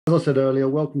As I said earlier,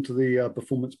 welcome to the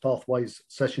Performance Pathways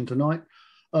session tonight.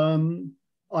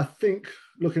 I think,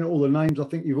 looking at all the names, I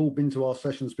think you've all been to our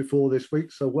sessions before this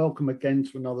week, so welcome again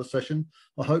to another session.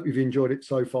 I hope you've enjoyed it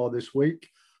so far this week.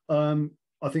 I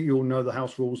think you all know the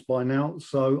house rules by now,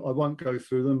 so I won't go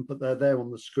through them, but they're there on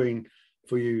the screen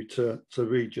for you to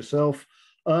read yourself.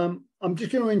 I'm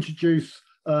just going to introduce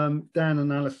Dan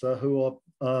and Alasdair, who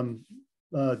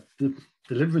are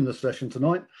delivering the session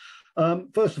tonight.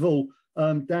 First of all,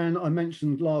 Dan, I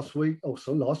mentioned last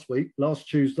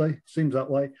Tuesday, seems that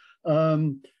way,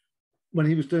 when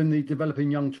he was doing the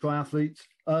Developing Young Triathletes.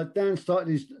 Dan started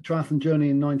his triathlon journey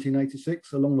in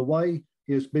 1986. Along the way,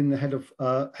 he has been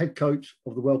the head coach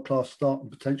of the World Class Start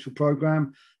and Potential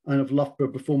Programme and of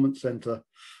Loughborough Performance Centre.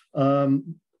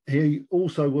 He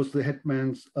also was the head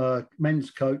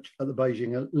men's coach at the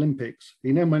Beijing Olympics.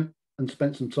 He then went and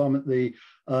spent some time at the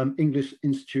English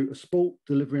Institute of Sport,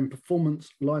 delivering performance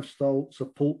lifestyle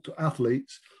support to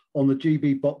athletes on the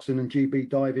GB Boxing and GB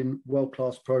Diving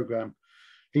world-class programme.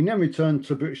 He then returned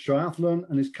to British Triathlon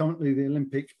and is currently the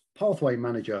Olympic Pathway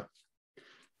Manager.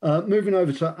 Moving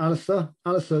over to Alasdair.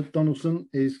 Alasdair Donaldson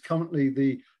is currently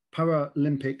the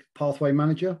Paralympic Pathway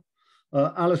Manager.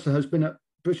 Alasdair has been at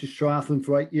British Triathlon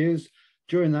for 8 years.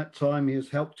 During that time, he has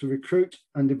helped to recruit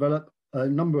and develop a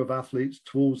number of athletes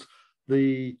towards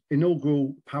the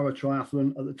inaugural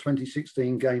para-triathlon at the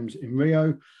 2016 Games in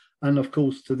Rio, and of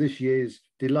course to this year's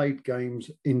delayed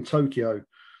Games in Tokyo.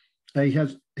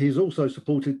 He's also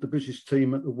supported the British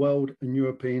team at the World and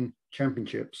European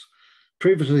Championships.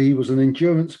 Previously, he was an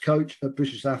endurance coach at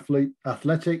British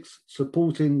Athletics,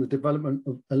 supporting the development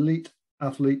of elite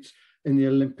athletes in the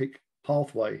Olympic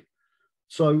pathway.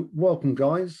 So welcome,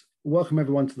 guys. Welcome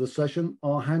everyone to the session.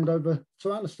 I'll hand over to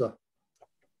Alasdair.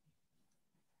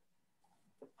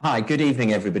 Hi, good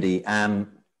evening, everybody.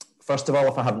 First of all,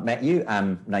 if I haven't met you,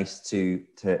 nice to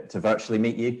virtually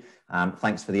meet you.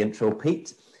 Thanks for the intro,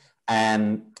 Pete.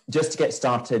 Just to get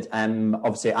started,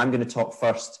 obviously, I'm going to talk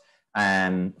first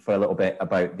for a little bit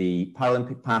about the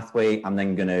Paralympic pathway. I'm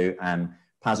then going to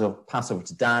pass over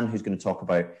to Dan, who's going to talk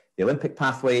about the Olympic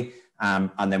pathway,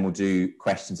 and then we'll do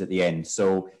questions at the end.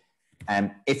 So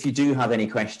if you do have any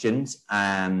questions,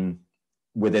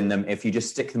 within them, if you just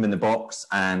stick them in the box,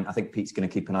 and I think Pete's going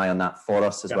to keep an eye on that for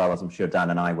us, as well as I'm sure Dan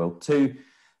and I will too.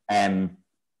 And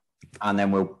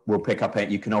then we'll pick up it.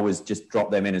 You can always just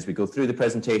drop them in as we go through the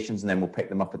presentations, and then we'll pick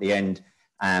them up at the end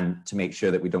to make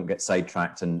sure that we don't get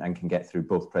sidetracked and can get through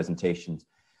both presentations.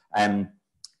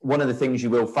 One of the things you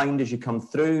will find as you come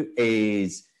through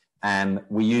is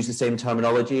we use the same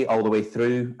terminology all the way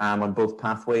through on both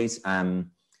pathways.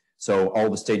 So all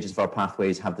the stages of our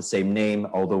pathways have the same name,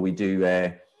 although we do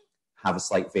have a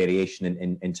slight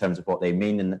variation in terms of what they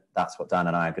mean, and that's what Dan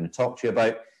and I are going to talk to you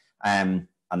about, and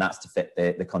that's to fit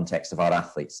the context of our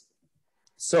athletes.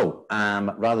 So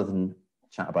rather than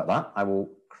chat about that, I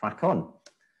will crack on.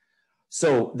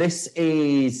 So this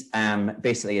is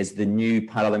basically is the new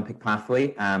Paralympic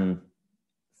pathway.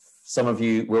 Some of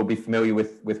you will be familiar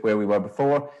with where we were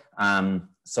before,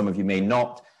 some of you may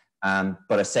not.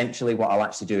 But essentially what I'll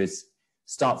actually do is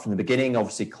start from the beginning.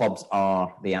 Obviously, clubs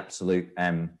are the absolute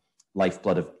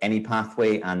lifeblood of any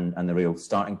pathway and the real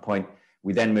starting point.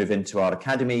 We then move into our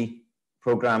academy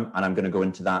program, and I'm going to go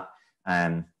into that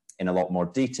in a lot more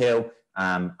detail.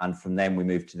 And from then we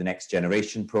move to the next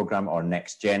generation program, or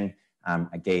next gen.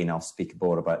 Again, I'll speak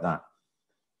more about that.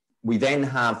 We then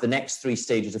have the next 3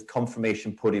 stages of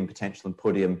confirmation, podium, potential, and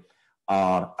podium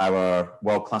are our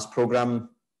world-class program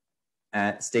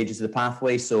stages of the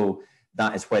pathway. So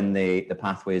that is when the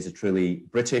pathways are truly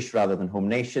British rather than home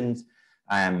nations.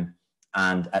 And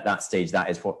at that stage, that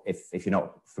is what, if you're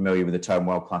not familiar with the term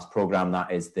world-class programme,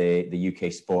 that is the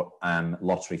UK sport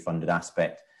lottery funded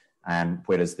aspect,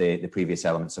 whereas the previous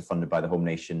elements are funded by the home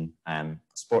nation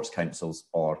sports councils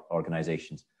or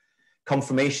organisations.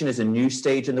 Confirmation is a new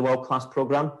stage in the world-class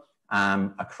programme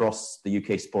across the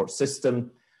UK sports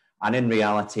system. And in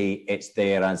reality, it's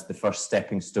there as the first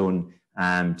stepping stone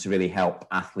to really help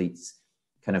athletes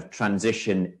kind of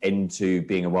transition into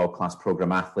being a world-class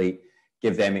program athlete,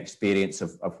 give them experience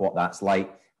of what that's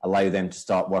like, allow them to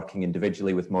start working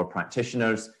individually with more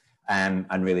practitioners,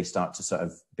 and really start to sort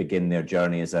of begin their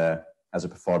journey as a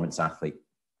performance athlete.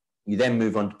 You then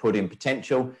move on to podium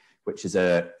potential, which is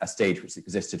a stage which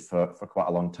existed for quite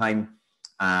a long time.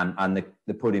 And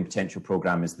the podium potential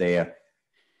program is there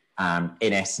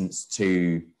in essence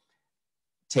to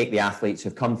take the athletes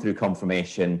who've come through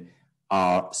confirmation,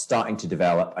 are starting to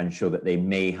develop and show that they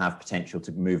may have potential to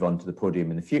move on to the podium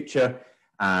in the future.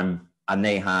 And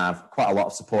they have quite a lot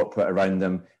of support put around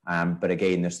them. But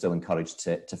again, they're still encouraged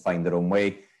to find their own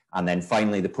way. And then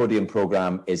finally, the podium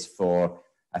program is for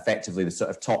effectively the sort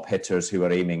of top hitters who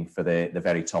are aiming for the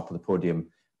very top of the podium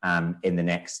in the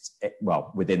next,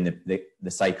 well, within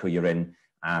the cycle you're in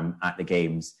at the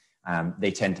Games.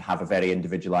 They tend to have a very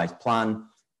individualized plan.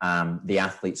 The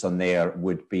athletes on there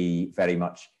would be very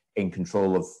much in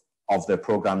control of their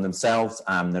program themselves.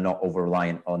 They're not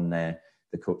over-reliant on the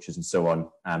coaches and so on.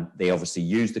 They obviously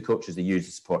use the coaches, they use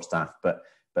the support staff, but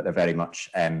they're very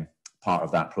much part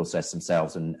of that process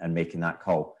themselves and making that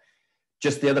call.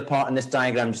 Just the other part in this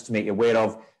diagram, just to make you aware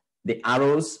of, the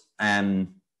arrows,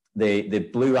 the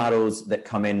blue arrows that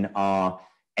come in are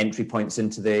entry points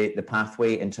into the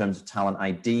pathway in terms of talent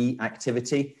ID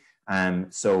activity.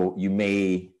 So you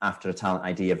may, after a talent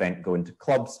ID event, go into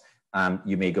clubs,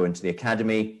 you may go into the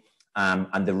academy,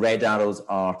 and the red arrows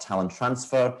are talent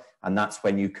transfer, and that's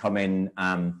when you come in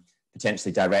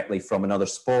potentially directly from another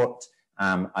sport,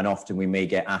 and often we may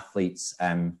get athletes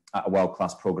at a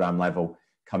world-class program level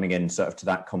coming in sort of to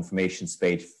that confirmation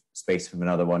space from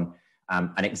another one.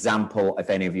 An example, if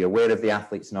any of you are aware of the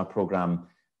athletes in our program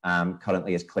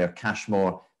currently, is Claire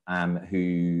Cashmore,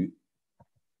 who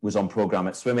was on program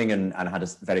at swimming and had a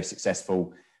very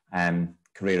successful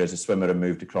career as a swimmer and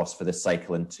moved across for this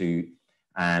cycle into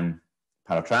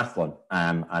paratriathlon,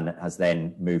 and has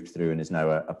then moved through and is now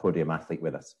a podium athlete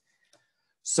with us.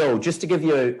 So just to give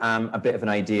you a bit of an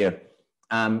idea,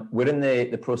 we're in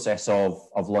the process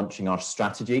of launching our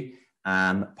strategy.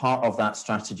 Part of that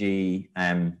strategy,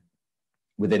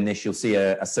 within this, you'll see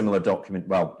a similar document.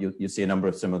 Well, you'll see a number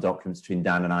of similar documents between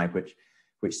Dan and I, which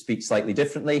speak slightly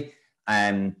differently,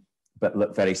 but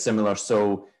look very similar.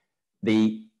 So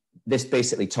this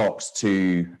basically talks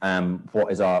to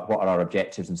what are our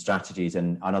objectives and strategies.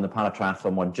 And on the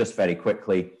paratriathlon one, just very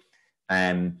quickly,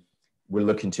 we're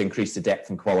looking to increase the depth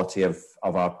and quality of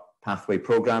our pathway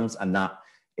programs, and that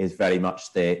is very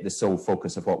much the sole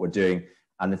focus of what we're doing.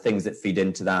 And the things that feed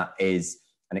into that is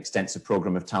an extensive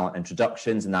program of talent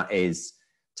introductions, and that is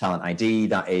talent ID,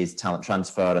 that is talent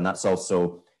transfer, and that's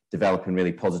also developing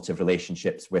really positive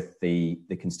relationships with the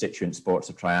constituent sports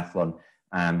of triathlon,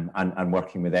 and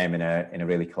working with them in a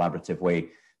really collaborative way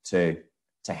to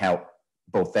help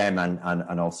both them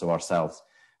and also ourselves.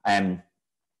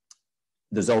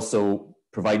 There's also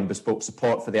providing bespoke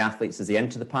support for the athletes as they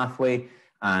enter the pathway,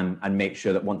 and make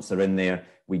sure that once they're in there,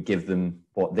 we give them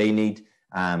what they need.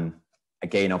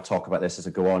 Again, I'll talk about this as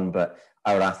I go on, but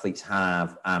our athletes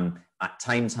have, at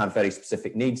times, have very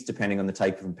specific needs depending on the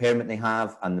type of impairment they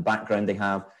have and the background they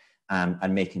have,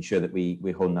 and making sure that we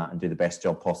hone that and do the best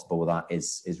job possible with that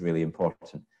is really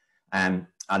important. And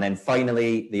then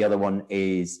finally, the other one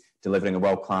is delivering a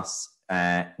world-class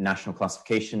national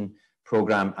classification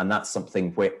program, and that's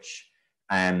something which,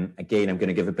 again, I'm going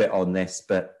to give a bit on this,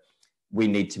 but we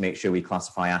need to make sure we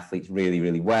classify athletes really,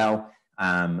 really well,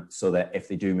 so that if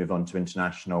they do move on to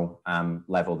international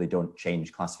level, they don't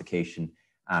change classification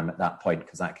at that point,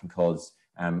 because that can cause,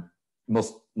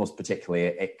 most particularly,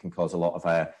 it can cause a lot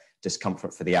of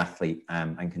discomfort for the athlete,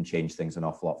 and can change things an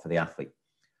awful lot for the athlete.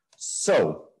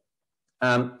 So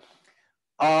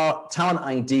our talent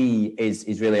ID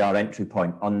is really our entry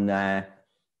point on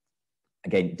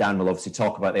again, Dan will obviously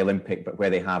talk about the Olympic, but where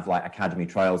they have like academy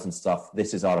trials and stuff,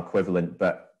 this is our equivalent.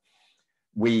 But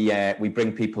we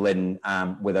bring people in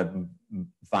with a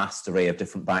vast array of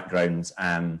different backgrounds.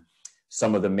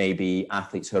 Some of them may be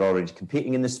athletes who are already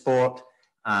competing in the sport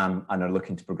and are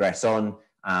looking to progress on.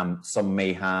 Some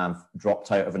may have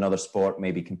dropped out of another sport,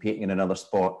 maybe competing in another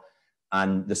sport.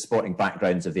 And the sporting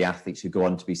backgrounds of the athletes who go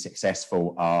on to be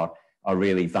successful are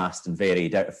really vast and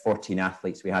varied. Out of 14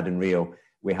 athletes we had in Rio,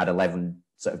 we had 11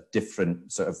 sort of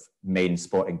different sort of main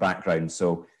sporting backgrounds.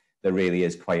 So there really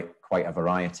is quite a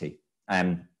variety.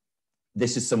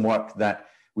 This is some work that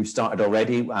we've started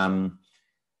already.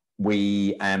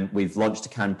 We've launched a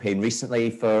campaign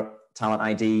recently for Talent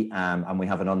ID, and we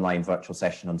have an online virtual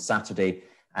session on Saturday,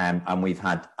 and we've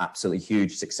had absolutely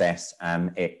huge success.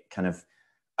 It kind of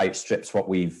outstrips what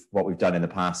we've done in the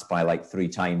past by like 3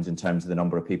 times in terms of the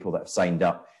number of people that have signed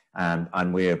up.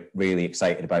 And we're really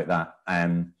excited about that.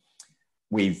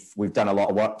 We've done a lot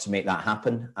of work to make that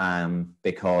happen,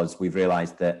 because we've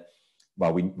realised that,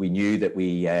 well, we knew that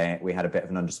we had a bit of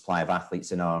an undersupply of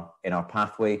athletes in our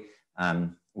pathway.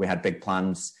 We had big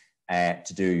plans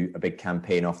to do a big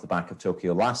campaign off the back of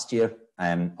Tokyo last year.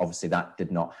 Obviously, that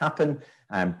did not happen,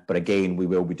 but again, we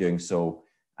will be doing so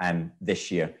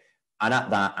this year. And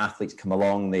at that, athletes come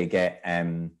along, they get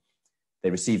they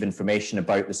receive information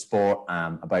about the sport,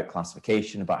 about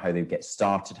classification, about how they get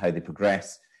started, how they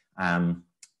progress.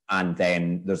 And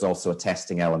then there's also a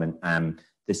testing element.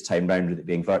 This time round, with it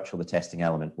being virtual, the testing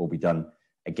element will be done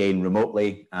again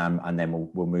remotely, and then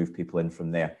we'll move people in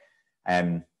from there.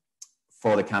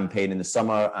 For the campaign in the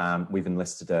summer, we've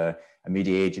enlisted a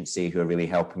media agency who are really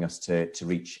helping us to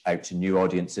reach out to new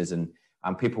audiences and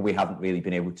people we haven't really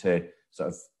been able to sort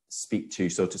of speak to,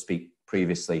 so to speak,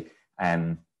 previously.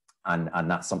 And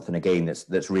that's something, again,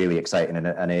 that's really exciting, and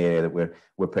an area that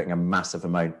we're putting a massive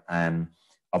amount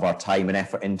of our time and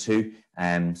effort into,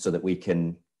 so that we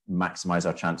can maximize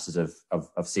our chances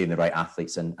of seeing the right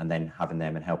athletes and then having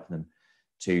them and helping them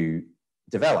to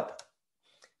develop.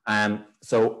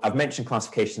 So I've mentioned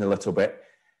classification a little bit.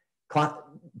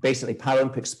 Basically,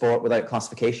 Paralympic sport without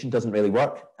classification doesn't really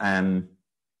work.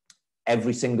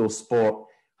 Every single sport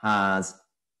that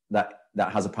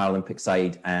has a Paralympic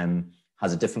side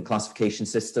has a different classification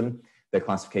system. The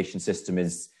classification system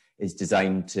is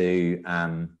designed to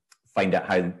find out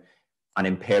how an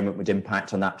impairment would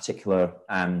impact on that particular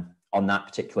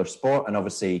sport, and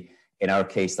obviously in our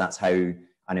case that's how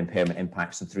an impairment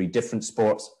impacts the 3 different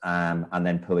sports, and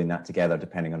then pulling that together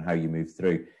depending on how you move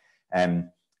through.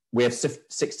 We have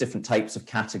 6 different types of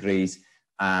categories,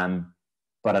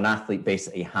 but an athlete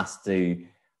basically has to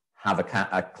have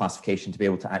a classification to be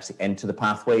able to actually enter the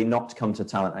pathway, not to come to a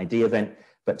Talent ID event,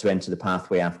 but to enter the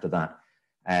pathway after that.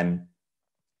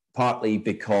 Partly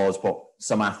because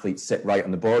some athletes sit right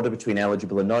on the border between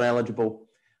eligible and non-eligible.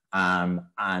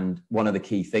 And one of the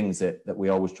key things that we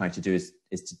always try to do is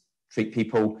to treat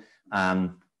people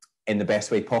in the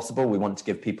best way possible. We want to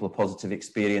give people a positive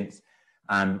experience,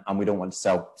 and we don't want to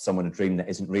sell someone a dream that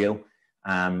isn't real.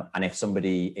 And if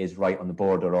somebody is right on the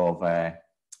border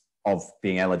of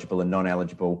being eligible and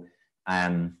non-eligible,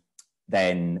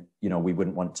 then we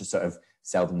wouldn't want to sort of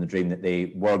sell them the dream that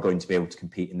they were going to be able to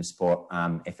compete in the sport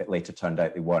if it later turned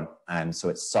out they weren't. So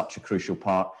it's such a crucial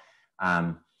part.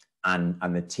 And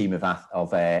the team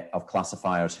of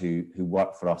classifiers who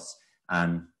work for us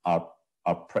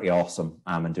are pretty awesome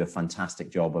and do a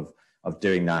fantastic job of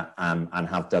doing that, and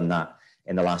have done that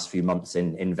in the last few months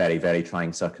in very, very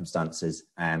trying circumstances,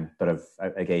 but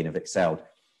have excelled.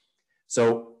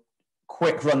 So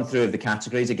quick run through of the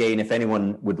categories. Again, if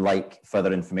anyone would like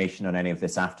further information on any of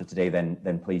this after today,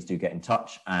 then please do get in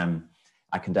touch.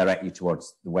 I can direct you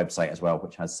towards the website as well,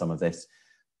 which has some of this.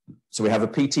 So we have a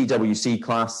PTWC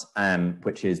class,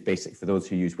 which is basic for those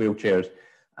who use wheelchairs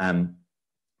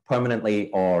permanently,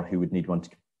 or who would need one to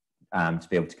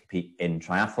be able to compete in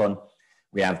triathlon.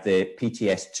 We have the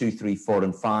PTS 2, 3, 4,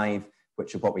 and 5,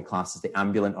 which are what we class as the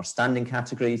ambulant or standing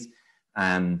categories.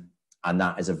 And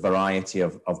that is a variety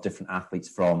of different athletes,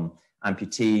 from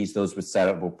amputees, those with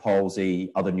cerebral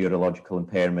palsy, other neurological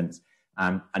impairments,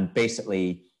 and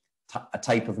basically a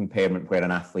type of impairment where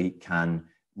an athlete can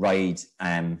ride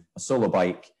a solo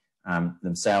bike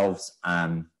themselves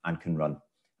and can run.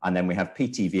 And then we have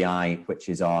PTVI, which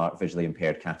is our visually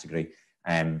impaired category,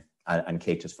 and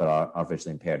caters for our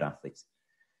visually impaired athletes.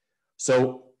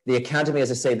 So the Academy, as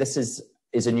I say, this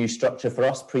is a new structure for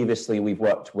us. Previously, we've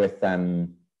worked with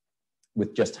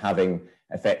just having,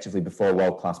 effectively before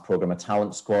world-class program, a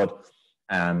talent squad,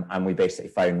 and we basically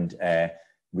found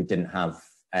we didn't have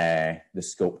the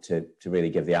scope to really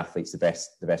give the athletes the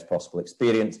best possible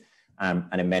experience.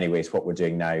 And in many ways, what we're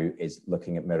doing now is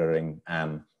looking at mirroring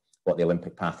what the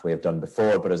Olympic Pathway have done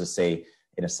before, but as I say,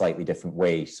 in a slightly different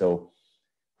way. So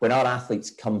when our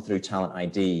athletes come through Talent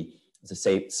ID, as I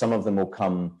say, some of them will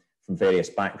come from various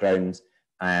backgrounds,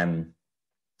 and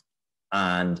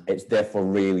it's therefore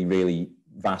really, really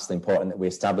vastly important that we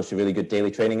establish a really good daily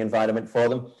training environment for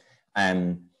them.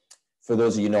 For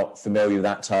those of you not familiar with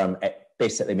that term, it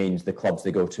basically means the clubs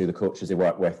they go to, the coaches they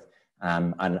work with,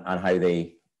 and how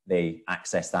they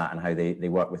access that and how they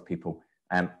work with people.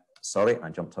 Sorry, I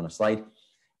jumped on a slide.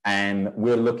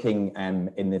 We're looking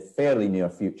in the fairly near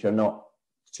future, not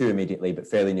too immediately, but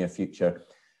fairly near future,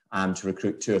 to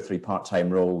recruit 2 or 3 part-time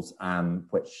roles,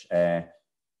 which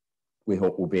we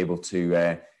hope we'll be able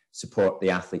to support the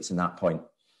athletes in that point.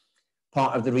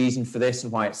 Part of the reason for this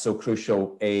and why it's so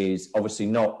crucial is obviously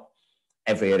not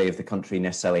every area of the country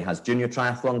necessarily has junior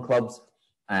triathlon clubs.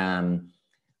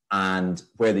 And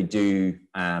where they do,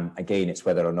 again, it's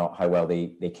whether or not how well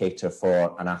they cater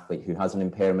for an athlete who has an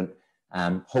impairment.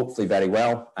 Hopefully very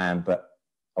well, but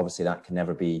obviously that can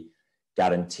never be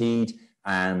guaranteed.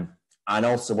 And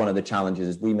also one of the challenges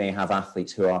is we may have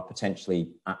athletes who are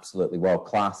potentially absolutely world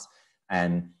class,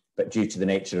 but due to the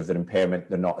nature of their impairment,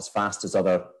 they're not as fast as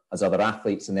other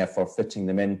athletes, and therefore fitting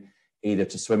them in either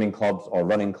to swimming clubs or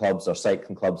running clubs or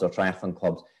cycling clubs or triathlon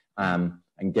clubs,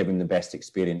 and giving the best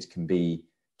experience can be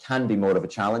more of a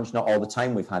challenge. Not all the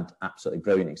time. We've had absolutely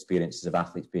brilliant experiences of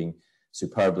athletes being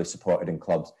superbly supported in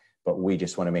clubs, but we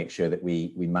just want to make sure that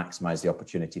we maximize the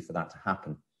opportunity for that to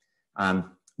happen.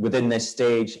 Within this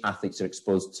stage, athletes are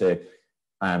exposed to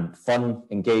fun,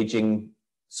 engaging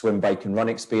swim, bike and run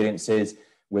experiences.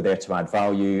 We're there to add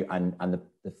value, and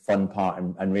the fun part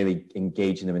and really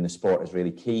engaging them in the sport is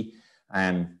really key.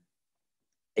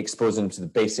 Exposing them to the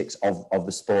basics of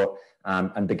the sport,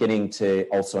 and beginning to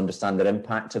also understand the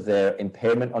impact of their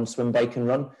impairment on swim, bike and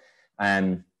run,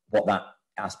 and what that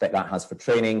aspect that has for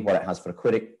training, what it has for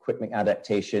equipment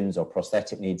adaptations or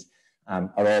prosthetic needs,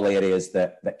 are all areas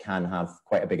that can have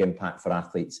quite a big impact for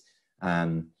athletes.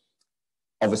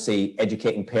 Obviously,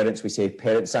 educating parents, we say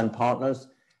parents and partners,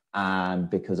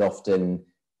 because often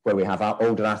where we have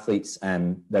older athletes,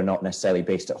 they're not necessarily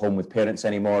based at home with parents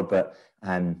anymore, but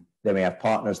they may have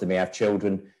partners, they may have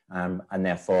children, and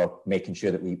therefore making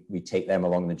sure that we take them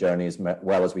along the journey as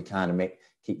well as we can and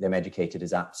keep them educated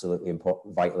is absolutely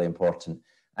vitally important.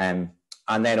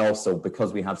 And then also,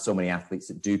 because we have so many athletes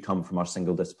that do come from our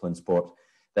single discipline sport,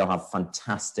 they'll have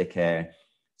fantastic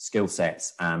skill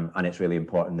sets, and it's really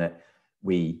important that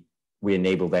we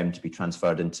enable them to be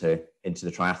transferred into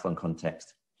the triathlon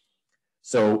context.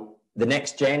 So the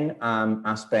next gen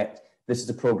aspect, this is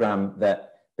a program that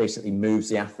basically moves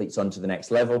the athletes onto the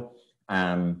next level.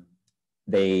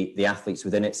 The athletes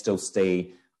within it still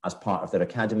stay as part of their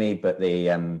academy, but they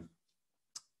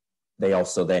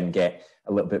also then get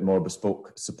a little bit more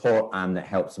bespoke support, and that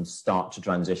helps them start to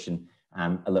transition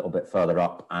a little bit further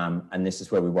up. And this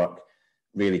is where we work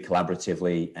really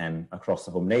collaboratively across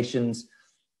the home nations.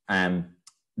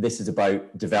 This is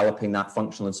about developing that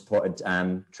functional and supported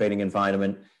training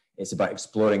environment. It's about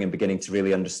exploring and beginning to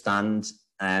really understand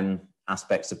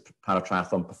aspects of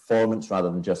paratriathlon performance rather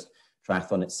than just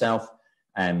triathlon itself.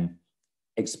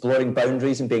 Exploring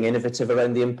boundaries and being innovative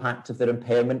around the impact of their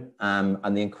impairment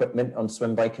and the equipment on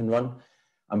swim, bike and run.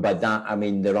 And by that, I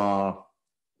mean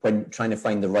when trying to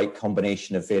find the right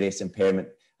combination of various impairment,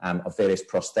 of various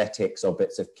prosthetics or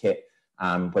bits of kit,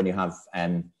 when you have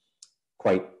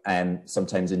quite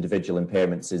sometimes individual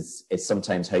impairments is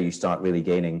sometimes how you start really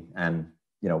gaining,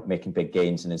 making big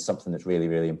gains, and it's something that's really,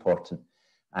 really important,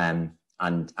 and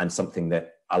something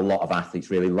that a lot of athletes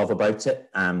really love about it,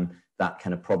 that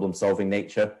kind of problem-solving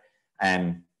nature.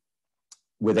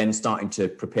 We're then starting to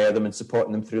prepare them and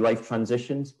supporting them through life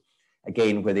transitions.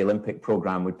 Again, where the Olympic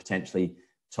program would potentially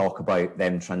talk about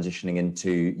them transitioning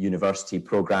into university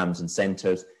programs and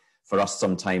centres. For us,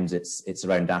 sometimes it's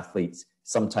around athletes.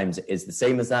 Sometimes it is the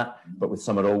same as that, but with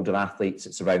some of our older athletes,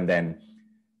 it's around them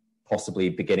possibly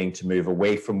beginning to move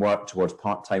away from work towards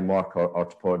part-time work or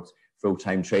towards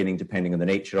full-time training, depending on the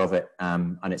nature of it.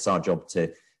 And it's our job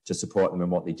to support them in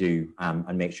what they do,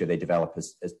 and make sure they develop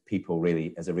as people,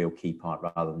 really, as a real key part,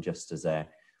 rather than just as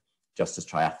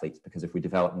triathletes. Because if we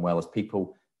develop them well as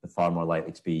people, they're far more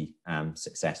likely to be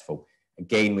successful.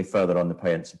 Again, we further on the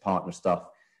parents and partner stuff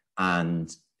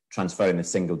and transferring the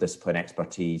single discipline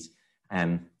expertise,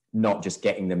 not just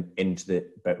getting them into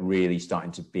it, but really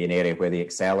starting to be an area where they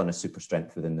excel and a super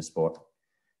strength within the sport.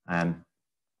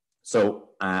 So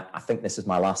I think this is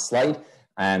my last slide.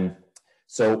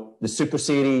 So the Super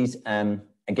Series,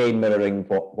 again, mirroring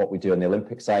what we do on the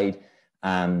Olympic side,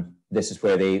 this is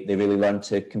where they really learn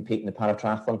to compete in the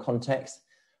paratriathlon context.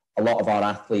 A lot of our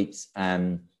athletes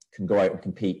can go out and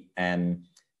compete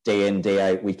day in,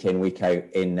 day out, week in, week out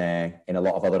in a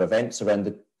lot of other events around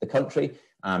the country,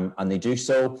 and they do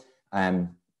so.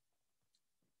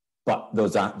 But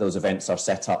those events are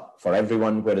set up for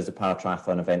everyone, whereas the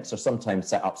paratriathlon events are sometimes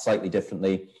set up slightly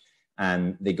differently,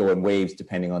 and they go in waves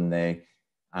depending on their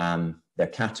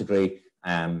category.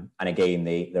 And again,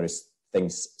 there is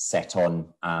things set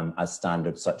on as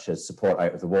standards, such as support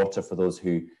out of the water for those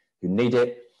who need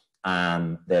it.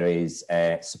 There is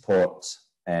support,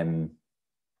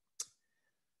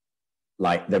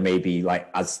 like there may be like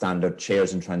as standard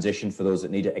chairs in transition for those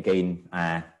that need it. Again,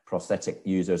 prosthetic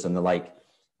users and the like.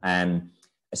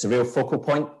 It's a real focal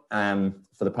point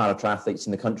for the para-triathletes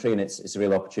in the country, and it's a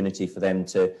real opportunity for them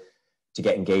to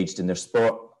get engaged in their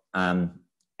sport.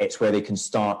 It's where they can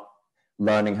start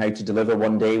learning how to deliver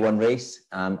one day, one race.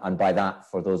 And by that,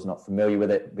 for those not familiar with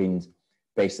it, means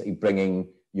basically bringing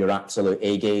your absolute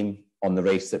A game on the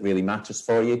race that really matters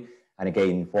for you. And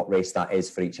again, what race that is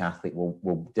for each athlete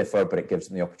will differ, but it gives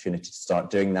them the opportunity to start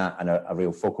doing that, and a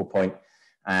real focal point.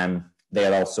 They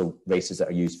are also races that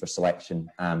are used for selection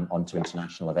onto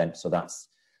international events. So that's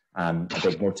a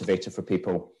big motivator for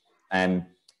people.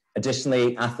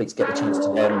 Additionally, athletes get the chance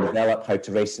to learn and develop how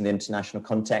to race in the international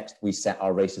context. We set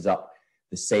our races up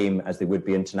the same as they would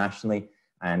be internationally.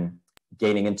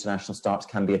 Gaining international starts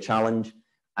can be a challenge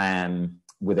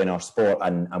within our sport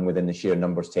and within the sheer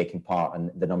numbers taking part and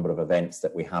the number of events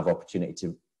that we have opportunity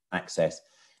to access.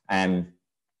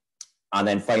 and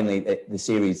then finally, the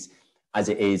series as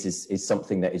it is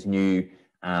something that is new,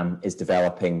 is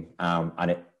developing,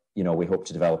 and it, we hope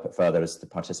to develop it further as the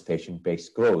participation base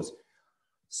grows.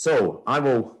 So I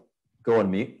will go on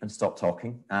mute and stop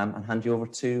talking, and hand you over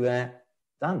to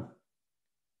Dan.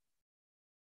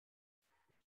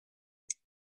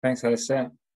 Thanks,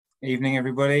 Alasdair. Evening,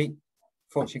 everybody.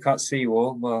 Fortunately, can't see you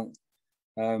all well,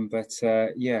 but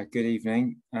yeah, good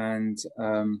evening, and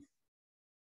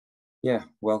yeah,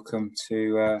 welcome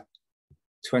to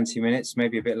 20 minutes,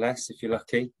 maybe a bit less if you're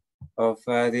lucky, of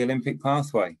the Olympic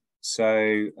pathway.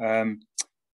 So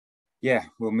yeah,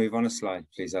 we'll move on a slide,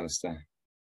 please, Alasdair.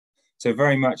 So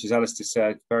very much, as Alasdair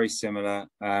said, very similar.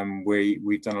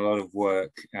 We've done a lot of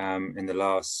work in the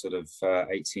last sort of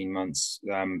 18 months,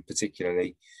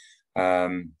 particularly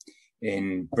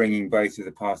in bringing both of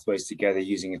the pathways together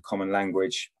using a common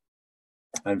language,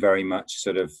 and very much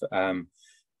sort of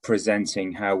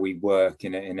presenting how we work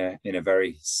in a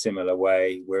very similar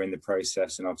way. We're in the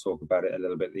process, and I'll talk about it a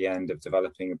little bit at the end, of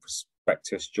developing a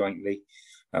prospectus jointly,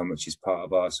 which is part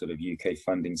of our sort of UK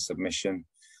funding submission.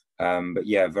 But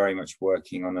yeah, very much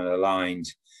working on an aligned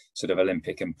sort of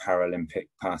Olympic and Paralympic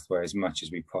pathway as much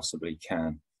as we possibly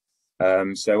can.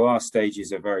 So our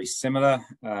stages are very similar.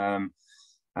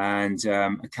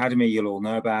 Academy, you'll all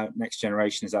know about. Next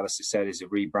Generation, as Alasdair said, is a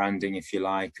rebranding, if you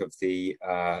like, of the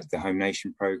home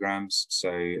nation programs.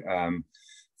 So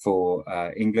for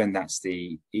England, that's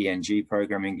the ENG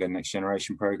program, England Next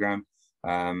Generation program,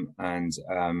 and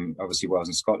obviously Wales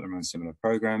and Scotland run similar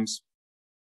programs.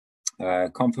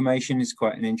 Confirmation is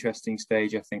quite an interesting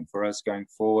stage, I think, for us going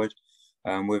forward.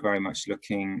 We're very much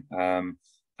looking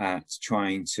at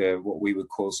trying to, what we would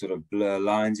call, sort of blur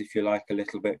lines, if you like, a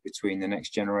little bit between the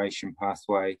Next Generation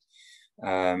pathway,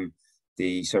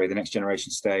 the Next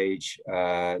Generation stage,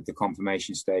 the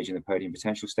confirmation stage, and the podium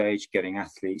potential stage, getting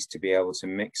athletes to be able to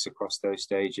mix across those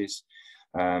stages,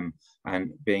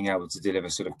 and being able to deliver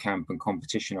sort of camp and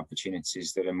competition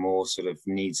opportunities that are more sort of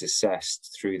needs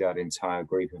assessed through that entire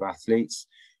group of athletes,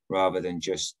 rather than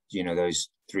just, those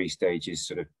 3 stages,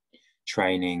 sort of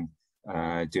training,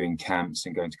 doing camps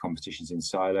and going to competitions in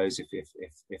silos,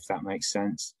 if that makes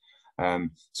sense.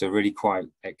 So really quite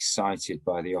excited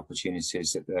by the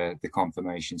opportunities that the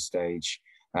confirmation stage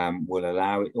will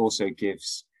allow. It also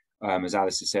gives, as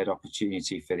Alasdair said,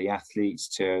 opportunity for the athletes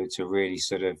to really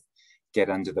sort of get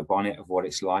under the bonnet of what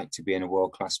it's like to be in a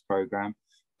world-class program,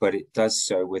 but it does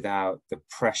so without the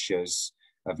pressures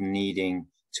of needing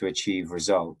to achieve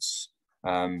results.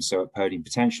 So at podium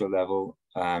potential level,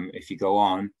 if you go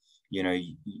on,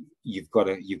 you've got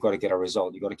to get a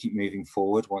result. You've got to keep moving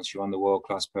forward. Once you're on the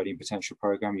world-class podium potential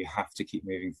program, you have to keep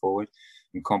moving forward.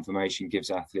 And confirmation gives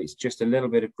athletes just a little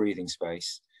bit of breathing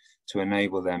space to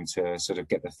enable them to sort of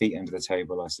get their feet under the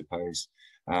table, I suppose,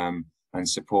 and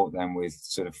support them with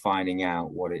sort of finding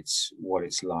out what it's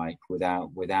like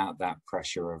without that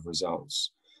pressure of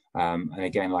results. And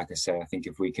again, like I say, I think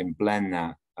if we can blend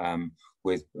that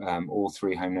with all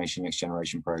 3 home nation Next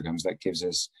Generation programs, that gives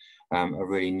us a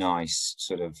really nice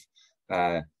sort of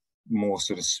more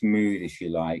sort of smooth, if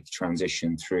you like,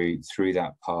 transition through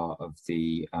that part of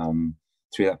the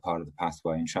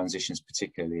pathway. And transitions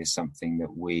particularly is something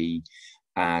that we,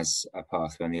 as a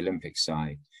pathway on the Olympic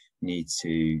side, need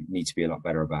to be a lot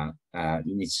better about.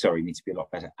 Need to be a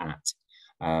lot better at.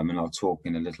 And I'll talk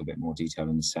in a little bit more detail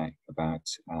in a sec about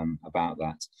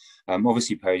that.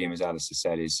 Obviously, podium, as Alasdair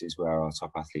said, is where our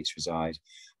top athletes reside,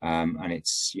 and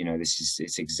it's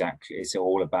it's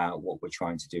all about what we're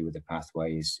trying to do with the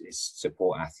pathway is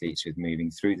support athletes with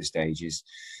moving through the stages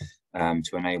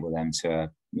to enable them to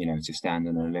to stand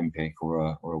on an Olympic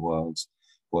or a world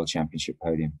championship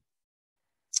podium.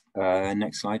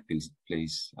 Next slide,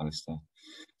 please, Alasdair.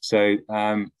 So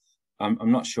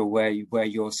I'm not sure where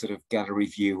your sort of gallery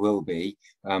view will be.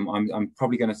 I'm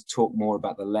probably going to talk more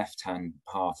about the left-hand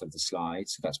half of the slide,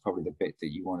 so that's probably the bit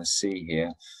that you want to see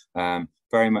here.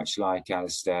 Very much like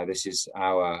Alasdair, this is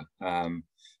our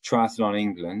Triathlon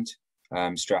England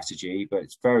strategy, but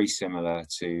it's very similar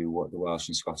to what the Welsh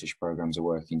and Scottish programs are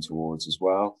working towards as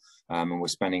well. And we're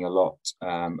spending a lot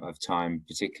of time,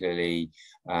 particularly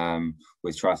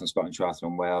with Triathlon Scotland,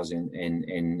 Triathlon Wales,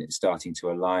 in starting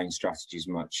to align strategies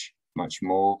much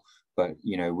more. But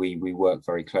we work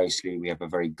very closely. We have a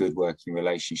very good working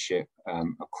relationship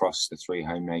across the 3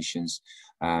 home nations,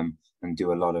 and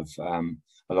do a lot of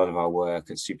our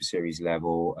work at Super Series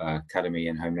level, academy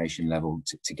and home nation level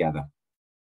together.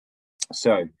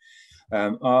 So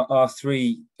our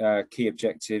 3 key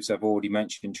objectives, I've already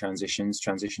mentioned transitions.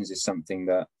 Transitions is something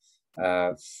that,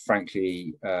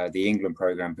 frankly, the England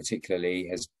programme particularly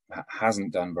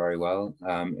hasn't done very well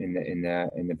in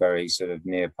the very sort of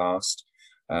near past.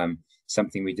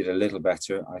 Something we did a little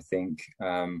better, I think,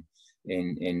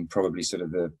 in probably sort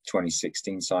of the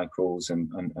 2016 cycles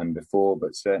and before,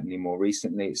 but certainly more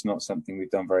recently, it's not something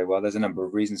we've done very well. There's a number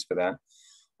of reasons for that,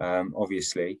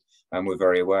 obviously, and we're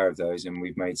very aware of those, and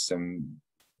we've made some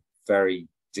very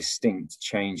distinct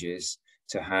changes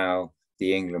to how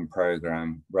the England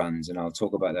program runs, and I'll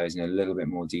talk about those in a little bit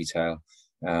more detail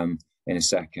in a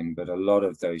second. But a lot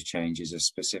of those changes are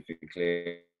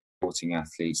specifically supporting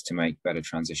athletes to make better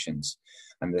transitions,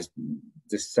 and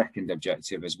the second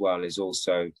objective as well is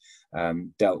also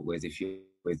dealt with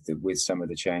with some of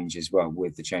the changes,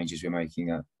 with the changes we're making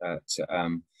at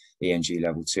ENG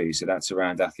level 2. So that's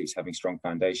around athletes having strong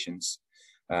foundations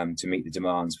to meet the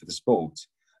demands for the sport.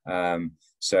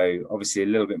 So obviously a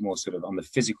little bit more sort of on the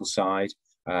physical side,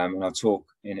 and I'll talk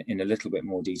in a little bit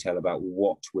more detail about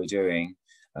what we're doing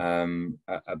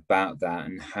about that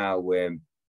and how we're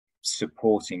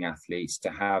supporting athletes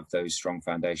to have those strong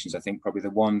foundations. I think probably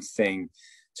the one thing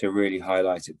to really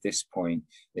highlight at this point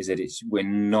is that we're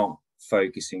not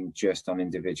focusing just on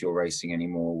individual racing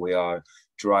anymore. We are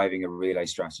driving a relay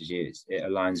strategy. It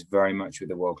aligns very much with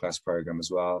the world-class program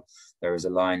as well. There is a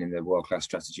line in the world-class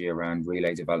strategy around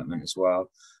relay development as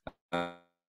well.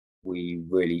 We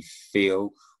really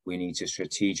feel we need to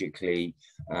strategically,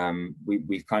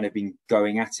 we've kind of been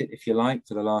going at it, if you like,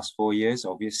 for the last 4 years,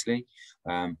 obviously,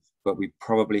 but we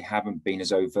probably haven't been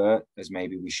as overt as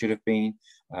maybe we should have been,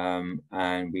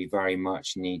 and we very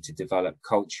much need to develop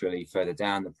culturally further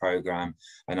down the program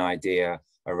an idea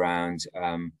around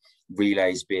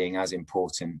relays being as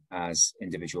important as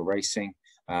individual racing,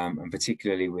 and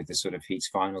particularly with the sort of heats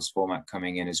finals format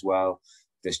coming in as well,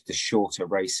 the shorter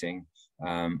racing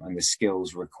and the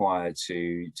skills required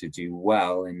to do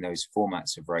well in those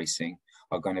formats of racing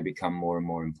are going to become more and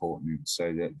more important.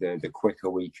 So that the quicker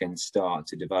we can start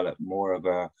to develop more of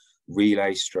a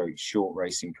relay stroke short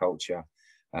racing culture,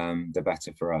 the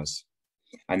better for us.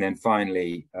 And then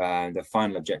finally, the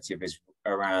final objective is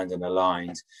around an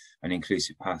aligned and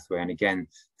inclusive pathway. And again,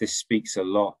 this speaks a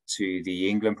lot to the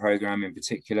England program in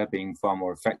particular being far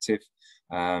more effective.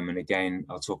 And again,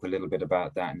 I'll talk a little bit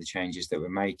about that and the changes that we're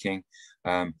making.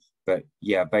 But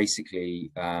yeah,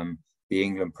 basically, the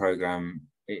England program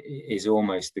is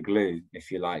almost the glue, if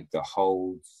you like, that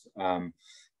holds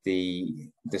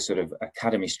the sort of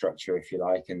academy structure, if you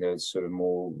like, and the sort of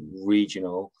more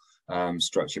regional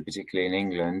structure, particularly in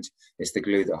England. It's the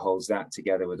glue that holds that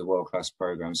together with the world-class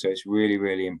program. So it's really,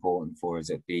 really important for us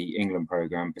that the England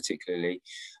program particularly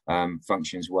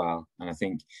functions well. And I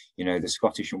think, you know, the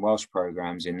Scottish and Welsh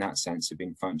programs in that sense have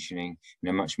been functioning in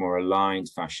a much more aligned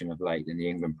fashion of late than the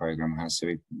England program has. So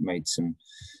we've made some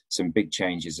big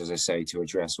changes, as I say, to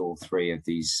address all three of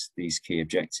these key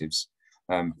objectives.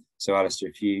 So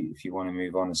Alasdair, if you want to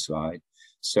move on a slide.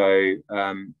 So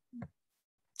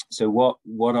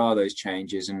what are those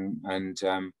changes, and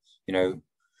you know,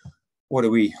 what are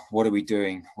we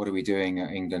doing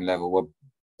at England level? Well,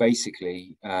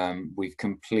 basically, we've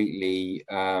completely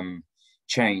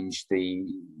changed the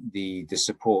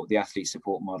athlete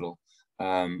support model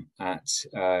at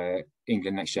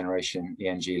England Next Generation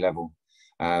ENG level.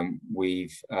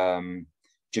 We've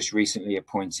just recently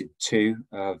appointed 2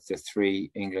 of the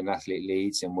 3 England athlete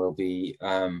leads, and we'll be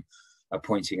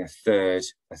appointing a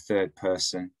third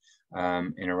person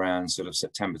in around sort of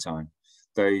September time.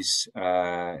 Those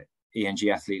ENG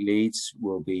athlete leads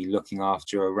will be looking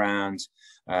after around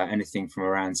anything from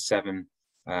around 7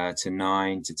 to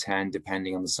 9 to 10,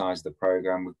 depending on the size of the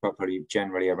program. We're probably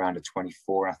generally around a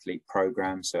 24 athlete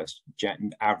program, so it's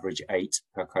average 8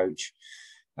 per coach.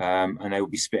 And they will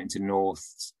be split into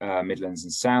North, Midlands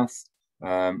and South,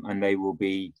 and they will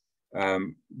be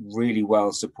really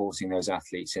well supporting those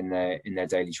athletes in their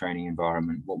daily training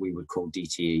environment, what we would call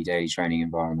DTE, daily training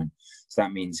environment. So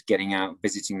that means getting out,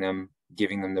 visiting them,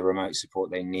 giving them the remote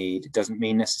support they need. It doesn't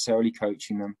mean necessarily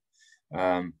coaching them.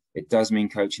 It does mean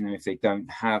coaching them if they don't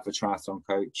have a triathlon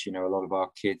coach. You know, a lot of our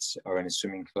kids are in a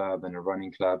swimming club and a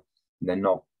running club, and they're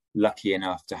not lucky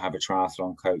enough to have a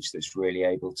triathlon coach that's really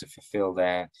able to fulfill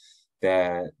their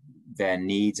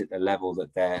needs at the level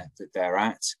that they're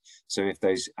at. So if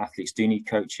those athletes do need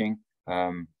coaching,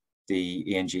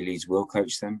 the ENG leads will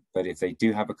coach them. But if they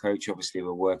do have a coach, obviously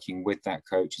we're working with that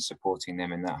coach and supporting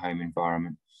them in that home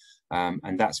environment.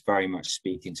 And that's very much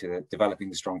speaking to developing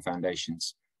the strong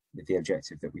foundations with the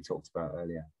objective that we talked about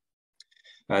earlier.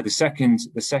 The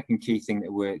second key thing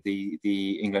that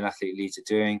the England athlete leads are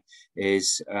doing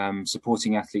is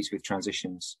supporting athletes with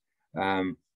transitions.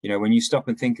 you know, when you stop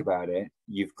and think about it,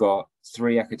 you've got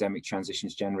 3 academic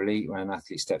transitions generally when an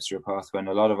athlete steps through a pathway. And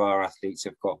a lot of our athletes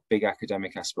have got big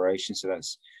academic aspirations. So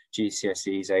that's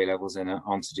GCSEs, A levels, and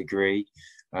onto degree.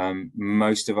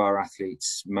 Most of our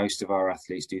athletes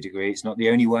do degree. It's not the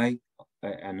only way,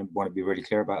 and I want to be really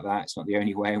clear about that. It's not the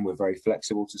only way, and we're very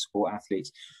flexible to support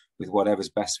athletes with whatever's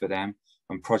best for them.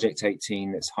 And Project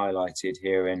 18 that's highlighted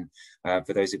here, and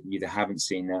for those of you that haven't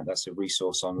seen that, that's a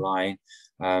resource online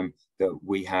that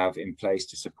we have in place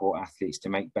to support athletes to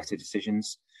make better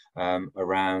decisions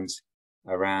around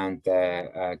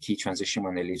their key transition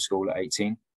when they leave school at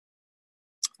 18.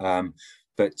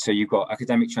 But so you've got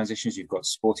academic transitions, you've got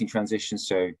sporting transitions,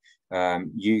 so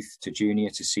youth to junior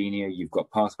to senior, you've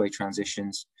got pathway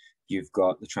transitions, you've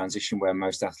got the transition where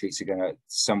most athletes are going to, at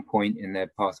some point in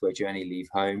their pathway journey, leave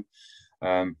home.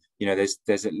 You know,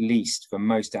 there's at least, for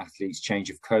most athletes,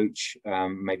 change of coach,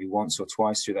 maybe once or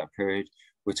twice through that period.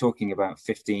 We're talking about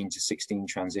 15 to 16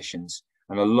 transitions,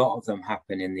 and a lot of them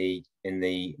happen in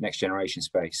the next generation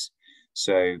space.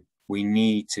 So we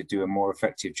need to do a more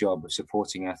effective job of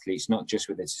supporting athletes, not just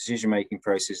with the decision-making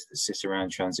process that sits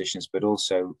around transitions, but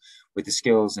also with the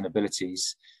skills and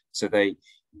abilities, so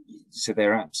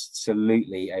they're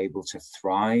absolutely able to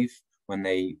thrive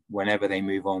whenever they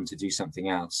move on to do something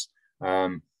else.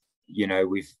 You know,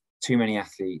 we've too many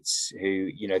athletes who,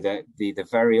 you know, the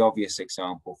very obvious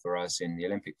example for us in the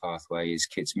Olympic pathway is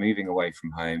kids moving away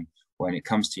from home when it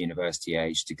comes to university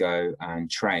age to go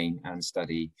and train and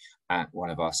study at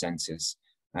one of our centres.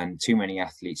 And too many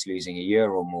athletes losing a year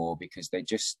or more because they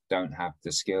just don't have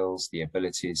the skills, the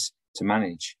abilities to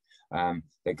manage.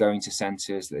 They're going to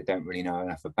centres that they don't really know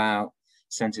enough about.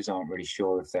 Centres aren't really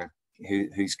sure if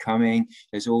who's coming.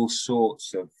 There's all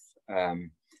sorts of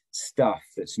stuff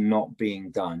that's not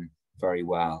being done very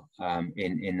well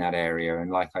in that area. And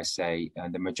like I say,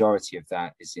 the majority of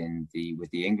that is with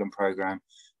the England programme,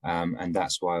 and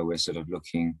that's why we're sort of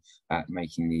looking at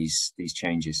making these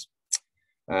changes.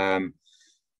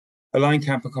 Aligned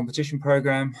camp and competition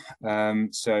programme,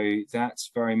 so that's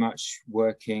very much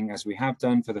working as we have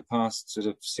done for the past sort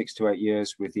of 6 to 8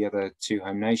 years with the other 2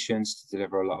 home nations to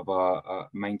deliver a lot of our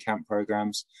main camp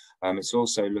programmes. It's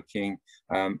also looking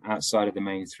outside of the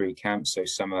main 3 camps, so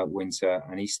summer, winter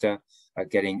and Easter, at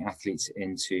getting athletes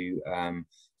into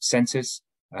centres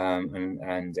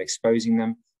and exposing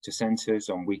them to centres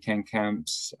on weekend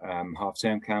camps,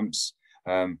 half-term camps,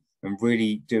 and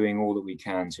really doing all that we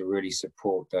can to really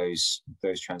support those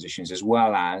transitions, as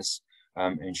well as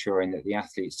ensuring that the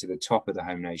athletes to the top of the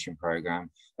home nation programme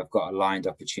have got aligned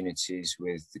opportunities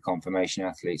with the confirmation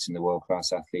athletes and the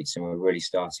world-class athletes, and we're really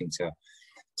starting to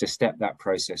step that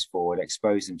process forward,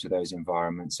 expose them to those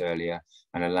environments earlier,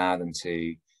 and allow them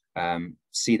to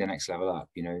see the next level up.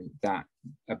 You know, that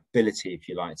ability, if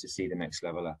you like, to see the next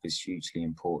level up is hugely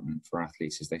important for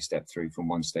athletes as they step through from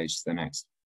one stage to the next.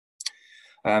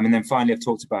 And then finally, I've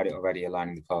talked about it already,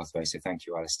 aligning the pathway. So thank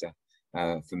you, Alasdair,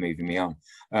 for moving me on.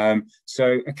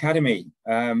 So Academy,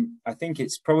 I think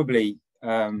it's probably,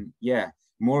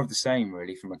 more of the same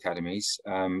really from academies.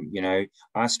 You know,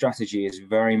 our strategy is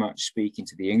very much speaking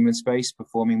to the England space,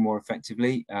 performing more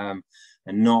effectively, and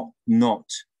not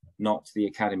the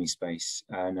academy space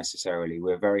necessarily.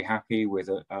 We're very happy with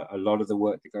a lot of the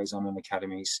work that goes on in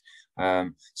academies.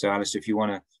 So Alasdair, if you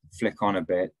want to flick on a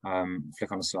bit,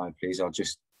 flick on a slide, please. I'll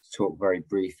just talk very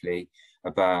briefly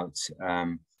about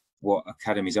what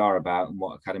academies are about and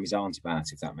what academies aren't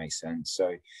about, if that makes sense.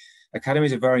 So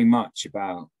academies are very much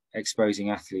about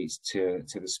exposing athletes to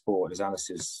the sport, as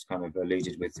Alasdair's kind of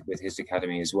alluded with his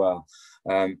academy as well.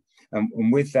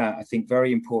 And with that, I think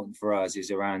very important for us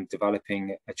is around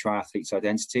developing a triathlete's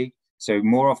identity. So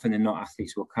more often than not,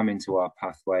 athletes will come into our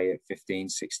pathway at 15,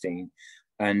 16,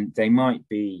 and they might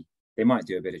do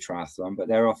a bit of triathlon, but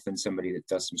they're often somebody that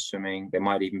does some swimming. They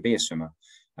might even be a swimmer,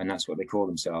 and that's what they call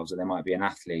themselves, or they might be an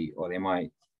athlete, or they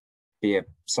might be a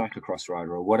cyclocross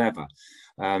rider or whatever.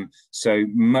 So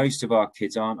most of our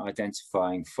kids aren't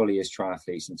identifying fully as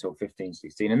triathletes until 15,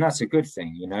 16, and that's a good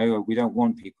thing. You know, we don't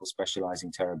want people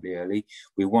specializing terribly early.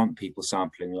 We want people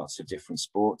sampling lots of different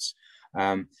sports.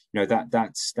 You know,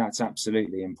 that's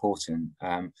absolutely important.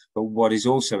 But what is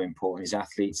also important is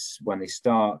athletes, when they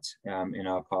start in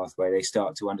our pathway, they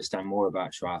start to understand more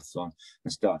about triathlon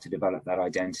and start to develop that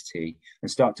identity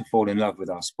and start to fall in love with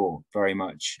our sport, very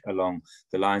much along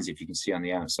the lines, if you can see on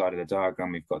the outside of the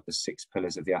diagram, we've got the 6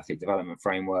 pillars of the athlete development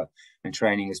framework, and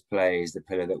training as play is the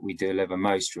pillar that we deliver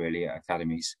most really at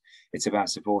academies. It's about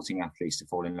supporting athletes to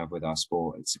fall in love with our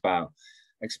sport. It's about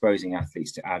exposing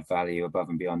athletes to add value above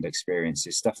and beyond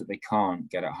experiences, stuff that they can't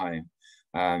get at home.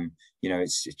 You know,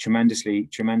 it's tremendously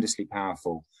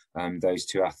powerful those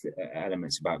two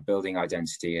elements about building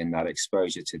identity and that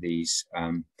exposure to these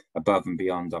above and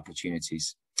beyond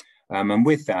opportunities. And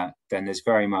with that, then there's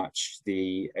very much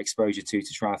the exposure to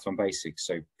triathlon basics.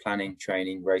 So planning,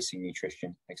 training, racing,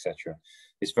 nutrition, etc.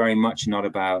 It's very much not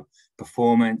about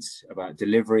performance, about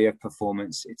delivery of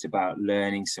performance. It's about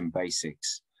learning some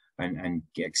basics and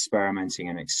experimenting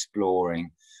and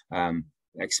exploring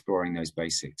those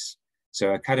basics.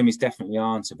 So academies definitely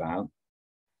aren't about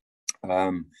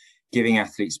giving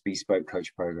athletes bespoke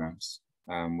coach programs.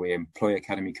 We employ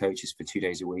academy coaches for 2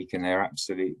 days a week, and they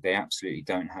absolutely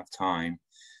don't have time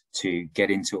to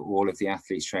get into all of the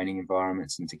athletes' training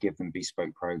environments and to give them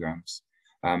bespoke programs.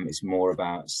 It's more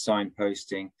about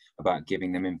signposting, about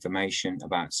giving them information,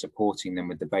 about supporting them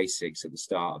with the basics at the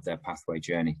start of their pathway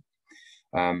journey.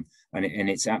 And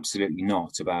it's absolutely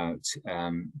not about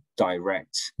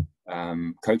direct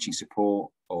coaching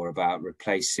support or about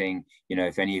replacing,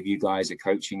 if any of you guys are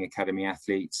coaching academy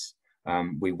athletes,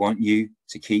 we want you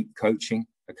to keep coaching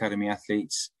academy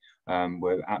athletes.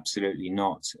 We're absolutely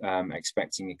not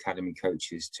expecting academy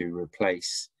coaches to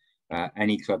replace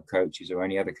any club coaches or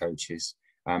any other coaches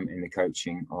in the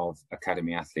coaching of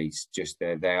academy athletes. Just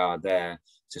they are there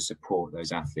to support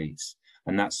those athletes.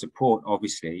 And that support,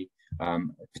 obviously,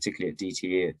 particularly at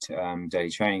DTE, at daily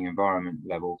training environment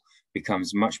level,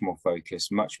 becomes much more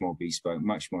focused, much more bespoke,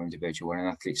 much more individual when an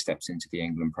athlete steps into the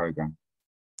England programme.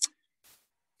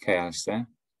 Okay, Alasdair.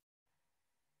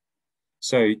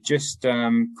 So just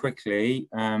quickly,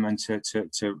 and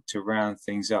to round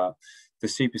things up, the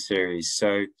Super Series.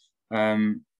 So,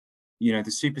 the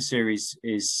Super Series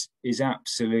is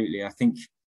absolutely, I think,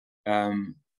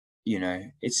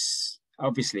 it's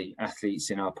obviously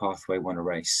athletes in our pathway want to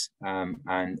race,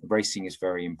 and racing is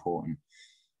very important.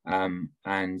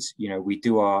 And, we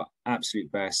do our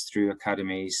absolute best through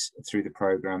academies, through the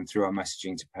programme, through our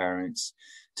messaging to parents,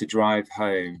 to drive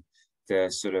home the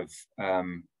sort of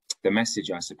the message,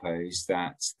 I suppose,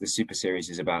 that the Super Series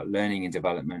is about learning and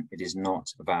development. It is not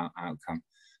about outcome.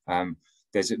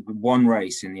 There's one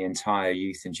race in the entire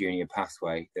youth and junior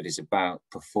pathway that is about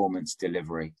performance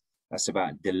delivery. That's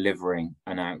about delivering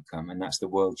an outcome, and that's the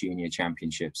World Junior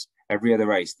Championships. Every other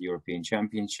race, the European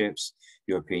Championships,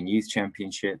 European Youth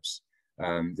Championships,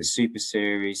 the Super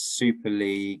Series, Super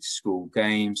League, school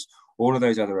games, all of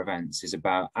those other events is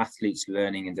about athletes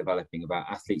learning and developing, about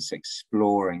athletes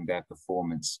exploring their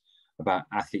performance, about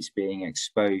athletes being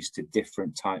exposed to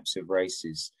different types of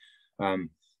races.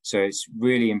 So it's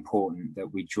really important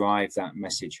that we drive that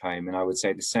message home. And I would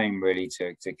say the same really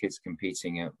to kids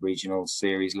competing at regional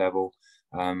series level.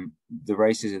 The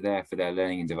races are there for their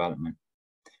learning and development.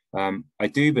 I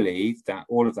do believe that,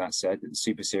 all of that said, that the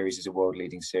Super Series is a world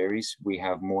leading series. We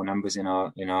have more numbers in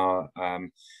our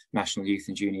National Youth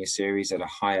and Junior Series at a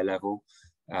higher level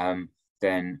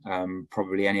than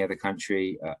probably any other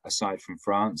country aside from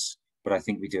France. But I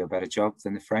think we do a better job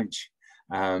than the French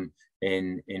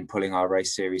in pulling our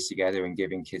race series together and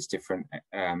giving kids different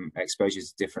exposures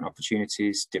to different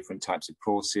opportunities, different types of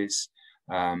courses,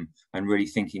 and really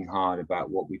thinking hard about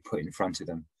what we put in front of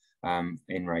them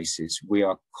in races. We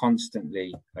are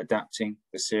constantly adapting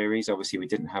the series. Obviously, we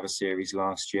didn't have a series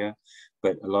last year,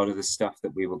 but a lot of the stuff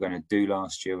that we were going to do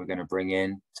last year, we're going to bring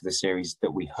in to the series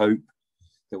that we hope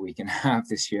that we can have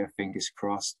this year, fingers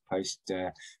crossed, post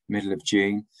middle of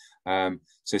June.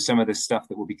 So some of the stuff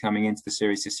that will be coming into the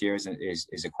series this year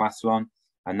is aquathlon,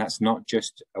 and that's not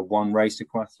just a one race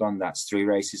aquathlon, that's 3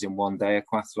 races in one day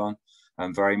aquathlon,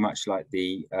 and very much like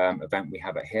the event we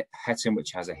have at Hetton,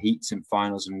 which has a heats and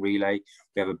finals and relay.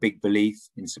 We have a big belief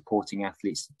in supporting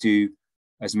athletes to do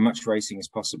as much racing as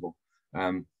possible.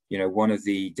 One of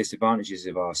the disadvantages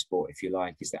of our sport, if you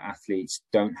like, is that athletes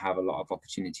don't have a lot of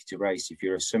opportunity to race. If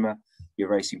you're a swimmer, you're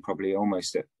racing probably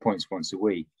almost at points once a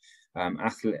week.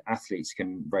 Athletes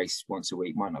can race once a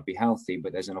week, might not be healthy,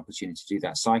 but there's an opportunity to do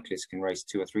that. Cyclists can race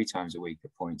 2 or 3 times a week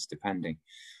at points, depending.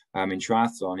 In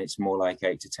triathlon, it's more like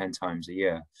 8 to 10 times a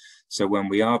year. So when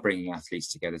we are bringing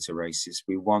athletes together to races,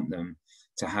 we want them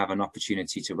to have an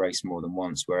opportunity to race more than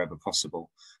once wherever possible.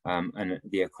 And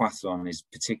the aquathlon is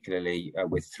particularly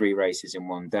with 3 races in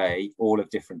one day, all of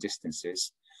different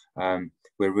distances.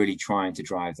 We're really trying to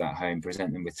drive that home,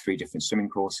 present them with 3 different swimming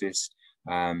courses.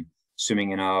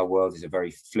 Swimming in our world is a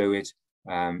very fluid,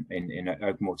 in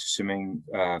open water swimming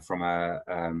from a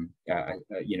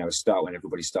start when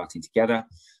everybody's starting together.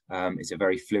 It's a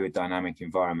very fluid, dynamic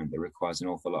environment that requires an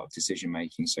awful lot of decision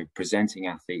making. So presenting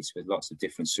athletes with lots of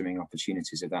different swimming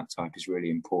opportunities of that type is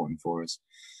really important for us.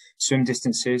 Swim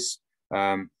distances,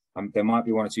 there might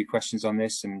be 1 or 2 questions on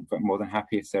this, but more than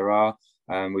happy if there are.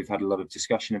 We've had a lot of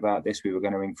discussion about this. We were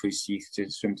going to increase youth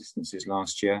swim distances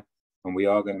last year. And we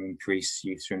are going to increase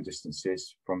youth swim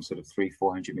distances from sort of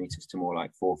 300-400 meters to more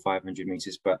like 400-500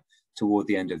 meters, but toward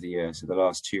the end of the year. So the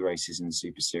last 2 races in the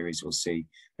Super Series will see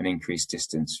an increased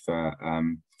distance for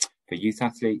youth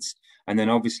athletes. And then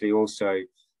obviously also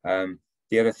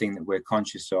the other thing that we're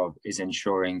conscious of is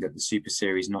ensuring that the Super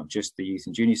Series, not just the youth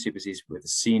and junior Super Series, but the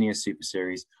senior Super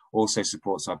Series, also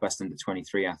supports our best under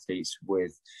 23 athletes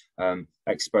with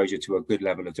exposure to a good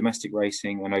level of domestic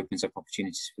racing, and opens up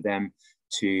opportunities for them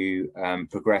to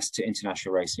progress to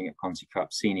international racing at Conti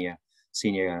Cup, senior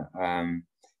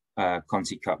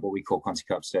Conti Cup, what we call Conti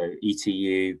Cup, so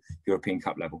ETU, European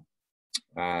Cup level.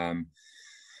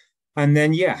 And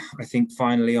then, yeah, I think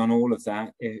finally on all of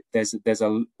that, there's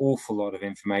an awful lot of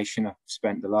information. I've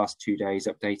spent the last 2 days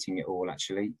updating it all,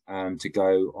 actually, to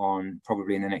go on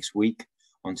probably in the next week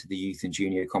onto the youth and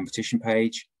junior competition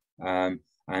page.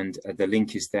 And the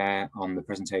link is there on the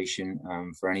presentation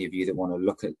for any of you that want to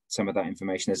look at some of that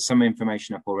information. There's some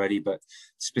information up already, but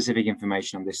specific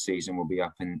information on this season will be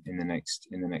up in the next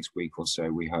week or so,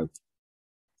 we hope.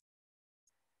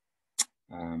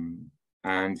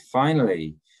 And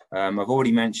finally, I've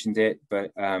already mentioned it,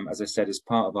 but as I said, as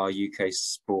part of our UK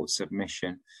sports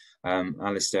submission,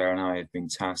 Alasdair and I have been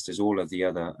tasked, as all of the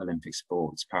other Olympic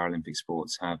sports, Paralympic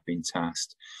sports have been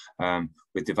tasked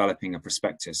with developing a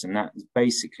prospectus. And that's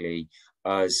basically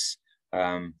us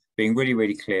being really,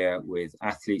 really clear with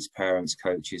athletes, parents,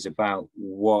 coaches about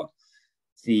what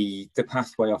the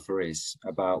pathway offer is,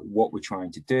 about what we're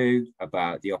trying to do,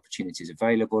 about the opportunities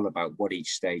available, about what each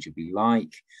stage will be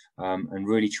like, and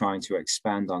really trying to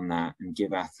expand on that and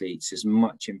give athletes as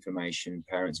much information,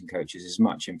 parents and coaches, as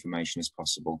much information as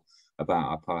possible about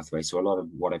our pathway. So a lot of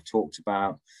what I've talked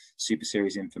about, Super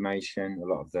Series information, a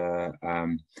lot of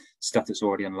the stuff that's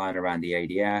already online around the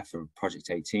ADF or Project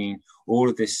 18, all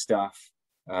of this stuff,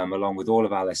 along with all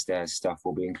of Alasdair's stuff,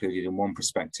 will be included in one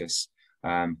prospectus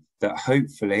that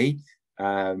hopefully,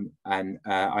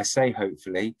 I say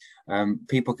hopefully,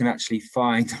 people can actually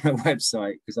find on a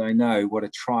website, because I know what a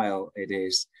trial it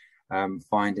is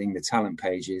finding the talent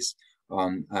pages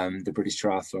on the British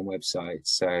Triathlon website.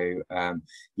 So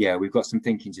yeah, we've got some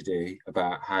thinking to do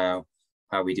about how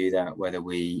we do that, whether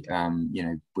we, you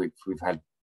know, we've had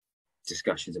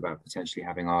discussions about potentially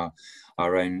having our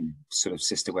own sort of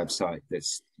sister website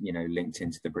that's, you know, linked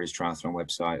into the British Triathlon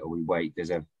website, or we wait, there's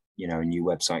a, you know, a new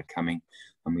website coming,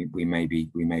 and we maybe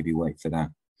wait for that.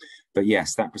 But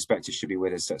yes, that prospectus should be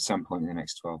with us at some point in the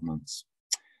next 12 months.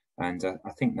 And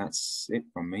I think that's it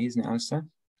from me, isn't it, Alasdair?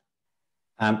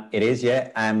 It is, yeah.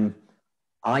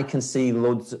 I can see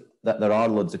that there are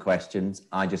loads of questions.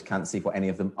 I just can't see what any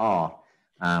of them are,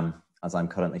 as I'm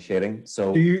currently sharing.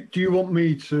 So, do you want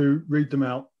me to read them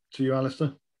out to you,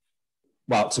 Alasdair?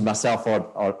 Well, to myself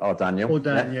or Daniel. Or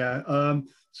Dan, yeah.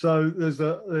 So there's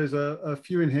a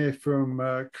few in here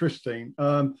from Christine.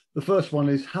 The first one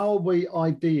is, how are we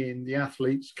IDing the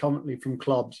athletes currently from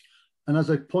clubs? And as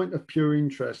a point of pure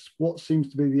interest, what seems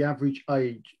to be the average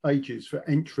ages for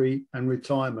entry and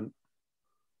retirement?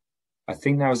 I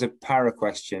think that was a para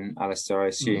question, Alasdair, I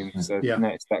assume. So I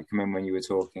noticed that come in when you were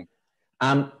talking.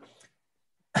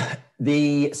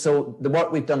 The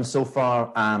work we've done so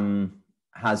far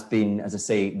has been, as I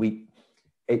say,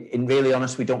 in really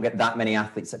honest, we don't get that many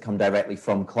athletes that come directly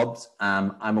from clubs.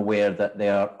 I'm aware that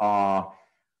there are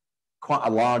quite a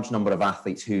large number of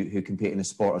athletes who compete in the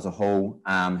sport as a whole,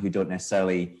 who don't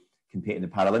necessarily compete in the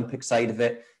Paralympic side of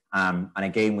it. And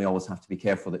again, we always have to be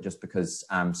careful that just because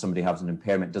somebody has an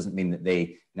impairment doesn't mean that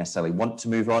they necessarily want to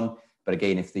move on. But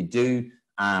again, if they do,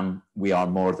 we are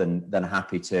more than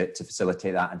happy to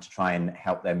facilitate that and to try and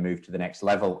help them move to the next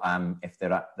level if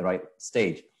they're at the right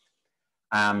stage.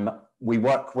 We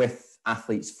work with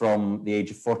athletes from the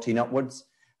age of 14 upwards.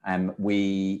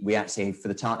 We actually, for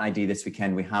the Talent ID this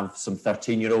weekend, we have some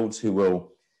 13-year-olds who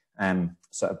will,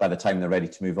 sort of by the time they're ready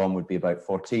to move on, would be about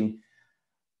 14.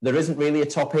 There isn't really a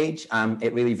top age.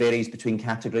 It really varies between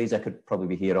categories. I could probably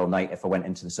be here all night if I went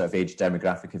into the sort of age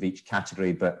demographic of each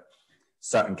category, but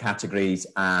certain categories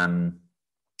tend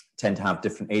to have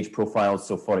different age profiles.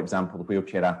 So, for example, the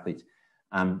wheelchair athletes,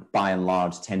 by and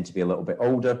large, tend to be a little bit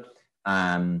older.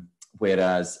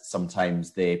 Whereas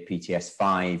sometimes the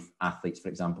PTS5 athletes, for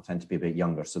example, tend to be a bit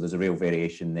younger. So there's a real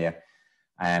variation there.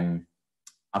 Have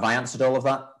I answered all of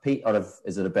that, Pete, or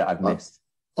is it a bit I've missed?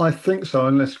 I think so,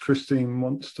 unless Christine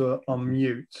wants to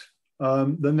unmute.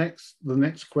 The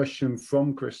next question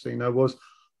from Christina was,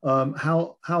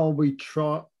 how are we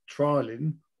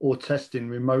trialing or testing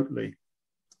remotely?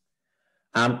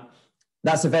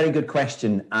 That's a very good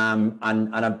question.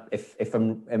 If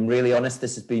I'm really honest,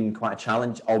 this has been quite a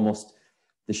challenge. Almost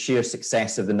the sheer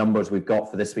success of the numbers we've got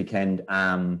for this weekend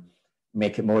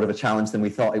make it more of a challenge than we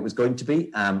thought it was going to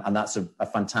be. And that's a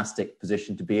fantastic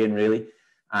position to be in, really.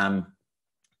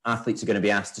 Athletes are going to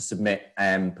be asked to submit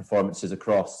performances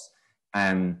across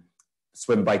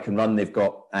swim, bike and run.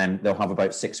 They'll have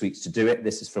about 6 weeks to do it.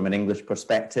 This is from an English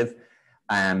perspective.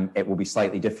 It will be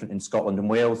slightly different in Scotland and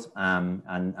Wales. And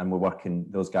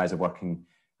those guys are working,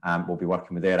 we'll be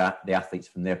working with the athletes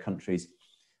from their countries.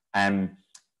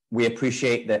 We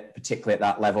appreciate that, particularly at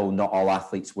that level, not all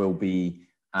athletes will be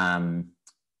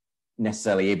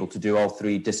necessarily able to do all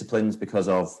three disciplines because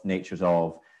of natures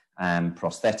of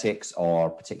prosthetics or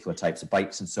particular types of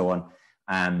bikes and so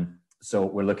on. So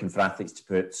we're looking for athletes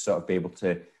to sort of be able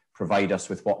to provide us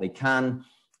with what they can.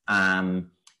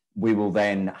 We will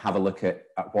then have a look at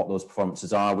what those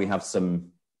performances are. We have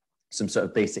some sort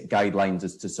of basic guidelines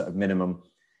as to sort of minimum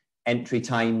entry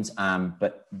times,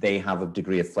 but they have a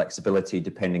degree of flexibility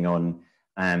depending on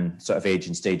sort of age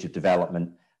and stage of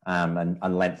development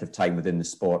and length of time within the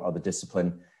sport or the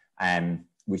discipline.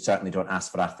 We certainly don't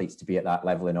ask for athletes to be at that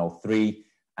level in all three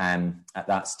at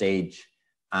that stage.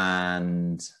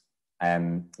 And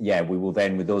we will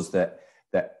then, with those that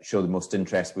show the most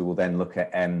interest, we will then look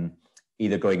at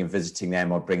either going and visiting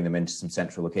them or bringing them into some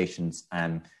central locations.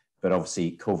 But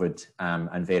obviously COVID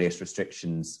and various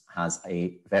restrictions has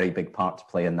a very big part to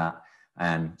play in that.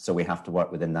 So we have to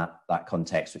work within that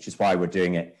context, which is why we're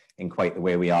doing it in quite the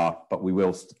way we are. But we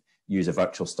will use a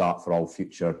virtual start for all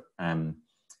future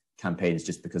campaigns,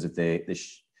 just because of the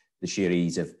sheer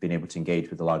ease of being able to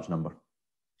engage with a large number.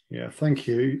 Yeah, thank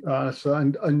you.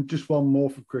 And just one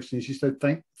more from Christine. She said,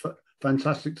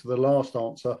 fantastic to the last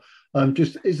answer.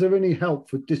 Just, is there any help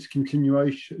for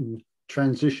discontinuation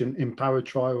transition in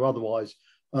para-tri or otherwise,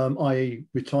 i.e.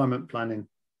 retirement planning?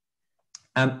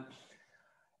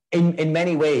 In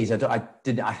many ways, I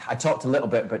talked a little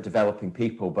bit about developing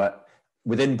people, but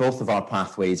within both of our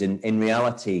pathways, in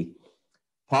reality,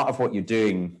 part of what you're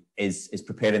doing is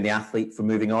preparing the athlete for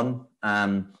moving on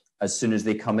as soon as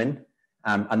they come in.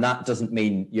 And that doesn't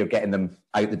mean you're getting them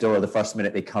out the door the first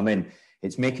minute they come in.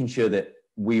 It's making sure that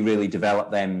we really develop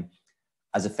them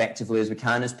as effectively as we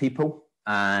can as people,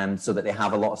 so that they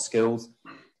have a lot of skills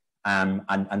and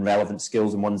relevant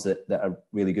skills, and ones that are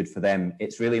really good for them.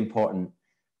 It's really important,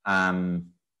 for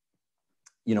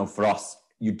us,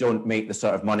 you don't make the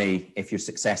sort of money if you're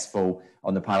successful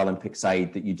on the Paralympic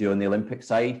side that you do on the Olympic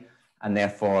side. And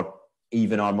therefore,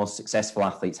 even our most successful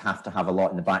athletes have to have a lot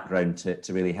in the background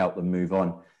to really help them move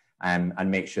on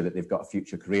and make sure that they've got a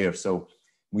future career. So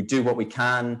we do what we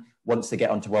can. Once they get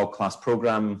onto world-class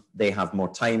program, they have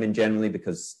more time in generally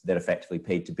because they're effectively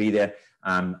paid to be there.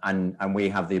 And we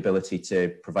have the ability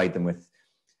to provide them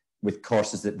with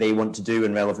courses that they want to do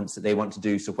and relevance that they want to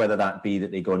do. So whether that be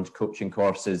that they go into coaching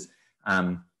courses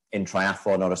in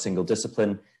triathlon or a single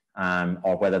discipline,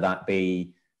 or whether that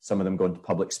be some of them go into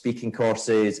public speaking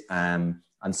courses, and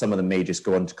some of them may just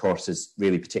go into courses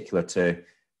really particular to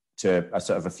a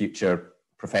sort of a future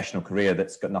professional career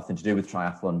that's got nothing to do with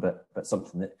triathlon, but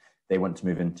something that they want to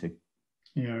move into.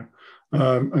 Yeah.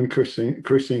 And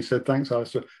Christine said, thanks,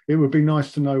 Alasdair. It would be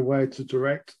nice to know where to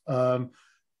direct for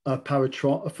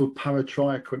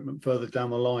para-tri equipment further down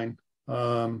the line.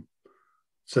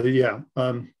 So yeah.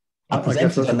 I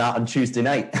presented on that on Tuesday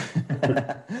night.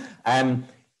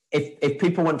 If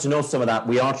people want to know some of that,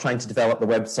 we are trying to develop the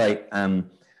website.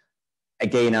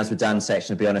 Again, as with Dan's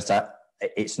section, to be honest,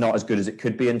 it's not as good as it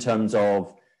could be in terms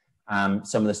of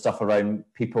some of the stuff around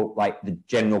people, like the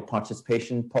general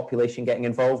participation population getting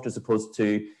involved, as opposed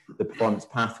to the performance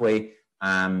pathway.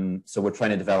 So we're trying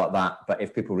to develop that. But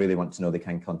if people really want to know, they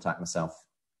can contact myself.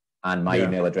 And my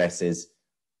email address is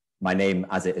my name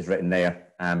as it is written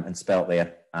there and spelt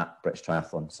there at British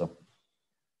Triathlon. So.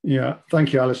 Yeah,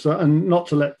 thank you, Alasdair. And not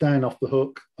to let Dan off the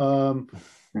hook,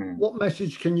 what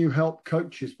message can you help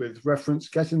coaches with? Reference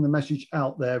getting the message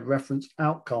out there, reference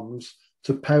outcomes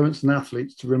to parents and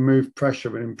athletes to remove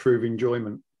pressure and improve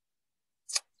enjoyment.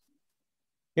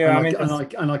 Yeah,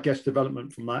 and I guess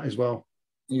development from that as well.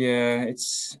 Yeah,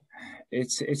 it's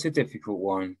a difficult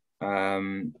one. I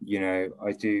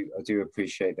do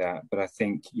appreciate that, but I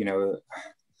think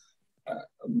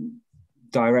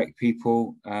direct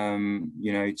people,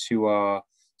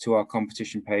 to our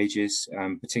competition pages,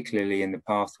 particularly in the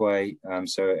pathway.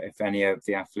 So if any of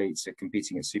the athletes are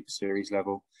competing at Super Series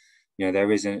level,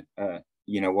 there isn't,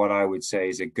 what I would say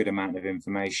is a good amount of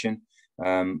information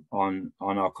on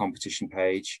our competition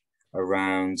page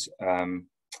around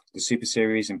the Super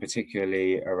Series, and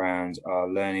particularly around our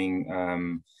learning,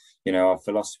 our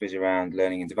philosophies around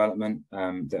learning and development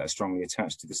that are strongly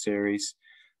attached to the series.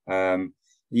 And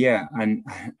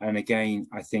again,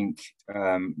 I think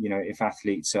if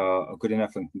athletes are good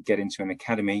enough and can get into an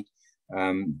academy,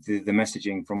 the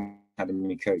messaging from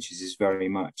academy coaches is very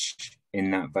much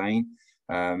in that vein.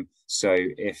 So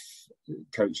if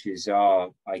coaches are,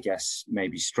 I guess,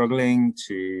 maybe struggling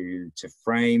to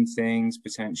frame things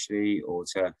potentially, or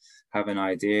to have an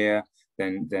idea,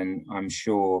 then I'm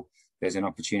sure there's an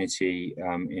opportunity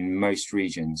in most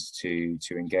regions to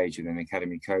engage with an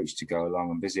academy coach, to go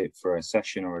along and visit for a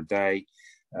session or a day,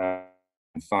 and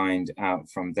find out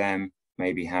from them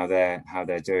maybe how they're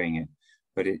doing it.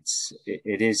 But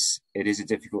it is a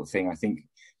difficult thing. I think,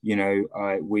 you know,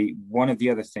 one of the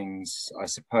other things, I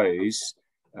suppose,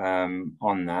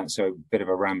 on that, so a bit of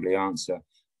a rambly answer,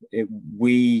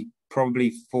 we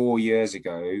probably 4 years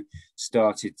ago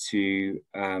started to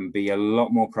be a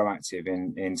lot more proactive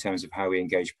in terms of how we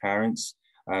engage parents.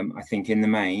 I think in the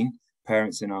main,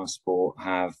 parents in our sport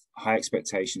have high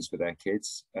expectations for their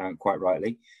kids, quite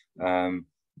rightly,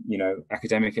 you know,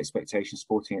 academic expectations,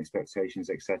 sporting expectations,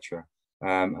 etc.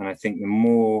 And I think the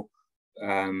more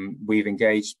we've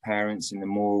engaged parents and the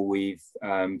more we've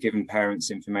given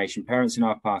parents information, parents in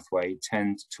our pathway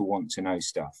tend to want to know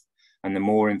stuff. And the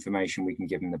more information we can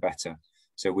give them, the better.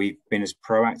 So we've been as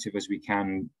proactive as we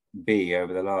can be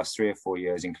over the last 3 or 4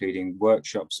 years, including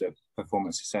workshops of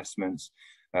performance assessments,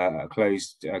 a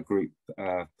closed group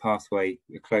pathway,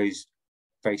 a closed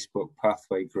Facebook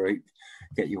pathway group,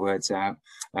 get your words out.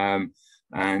 And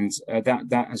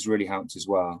that has really helped as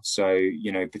well. So,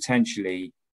 you know,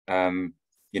 potentially,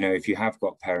 you know, if you have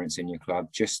got parents in your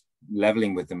club, just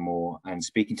leveling with them more and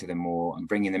speaking to them more and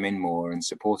bringing them in more and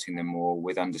supporting them more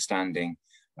with understanding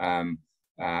how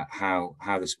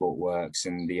the sport works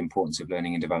and the importance of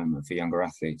learning and development for younger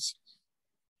athletes.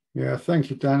 Yeah, thank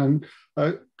you, Dan.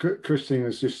 And Christine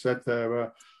has just said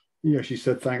there, yeah, she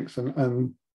said thanks,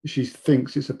 and she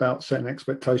thinks it's about setting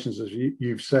expectations, as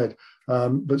you've said.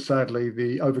 But sadly,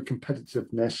 the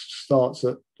over-competitiveness starts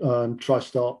at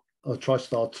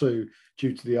TriStar 2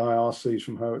 due to the IRCs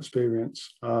from her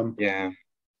experience. But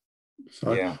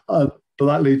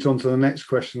that leads on to the next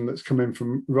question that's come in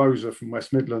from Rosa from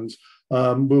West Midlands.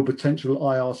 Will potential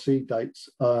IRC dates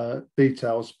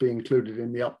details be included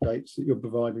in the updates that you're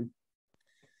providing?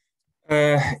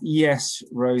 Yes,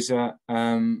 Rosa.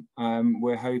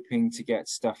 We're hoping to get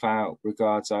stuff out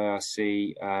regards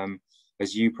IRC.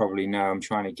 As you probably know, I'm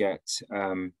trying to get,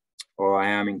 or I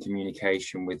am in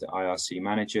communication with the IRC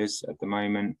managers at the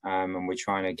moment, and we're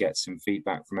trying to get some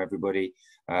feedback from everybody.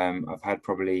 I've had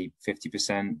probably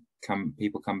 50%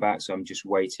 people come back, so I'm just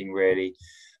waiting really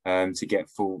to get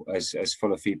as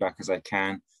full of feedback as I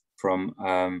can from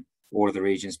all of the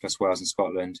regions plus Wales and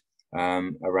Scotland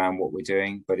around what we're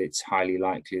doing. But it's highly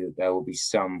likely that there will be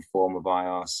some form of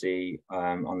IRC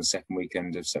on the second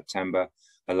weekend of September,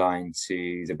 aligned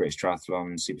to the British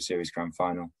Triathlon Super Series Grand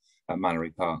Final at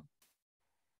Mallory Park.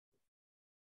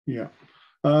 Yeah,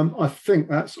 I think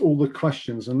that's all the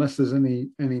questions, unless there's any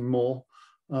more.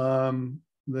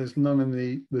 There's none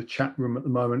in the chat room at the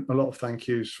moment. A lot of thank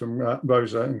yous from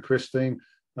Rosa and Christine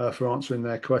for answering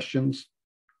their questions.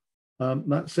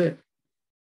 That's it.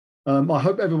 I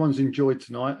hope everyone's enjoyed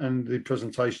tonight and the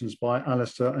presentations by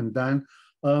Alasdair and Dan.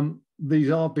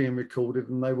 These are being recorded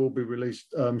and they will be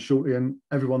released shortly, and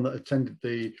everyone that attended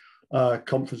the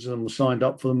conferences and was signed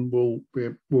up for them will be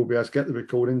able to get the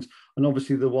recordings. And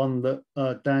obviously the one that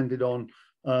Dan did on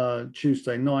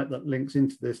Tuesday night that links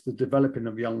into this, the developing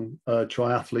of young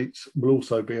triathletes, will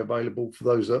also be available for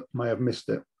those that may have missed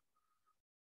it.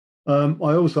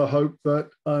 I also hope that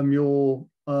you'll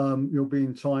be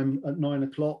in time at 9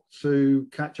 o'clock to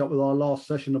catch up with our last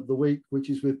session of the week, which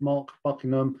is with Mark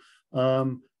Buckingham,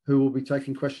 who will be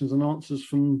taking questions and answers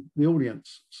from the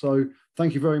audience. So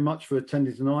thank you very much for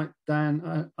attending tonight.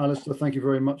 Dan, Alasdair, thank you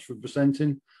very much for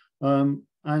presenting.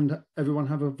 And everyone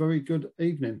have a very good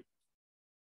evening.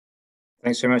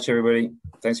 Thanks so much, everybody.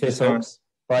 Thanks for your time.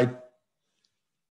 Bye.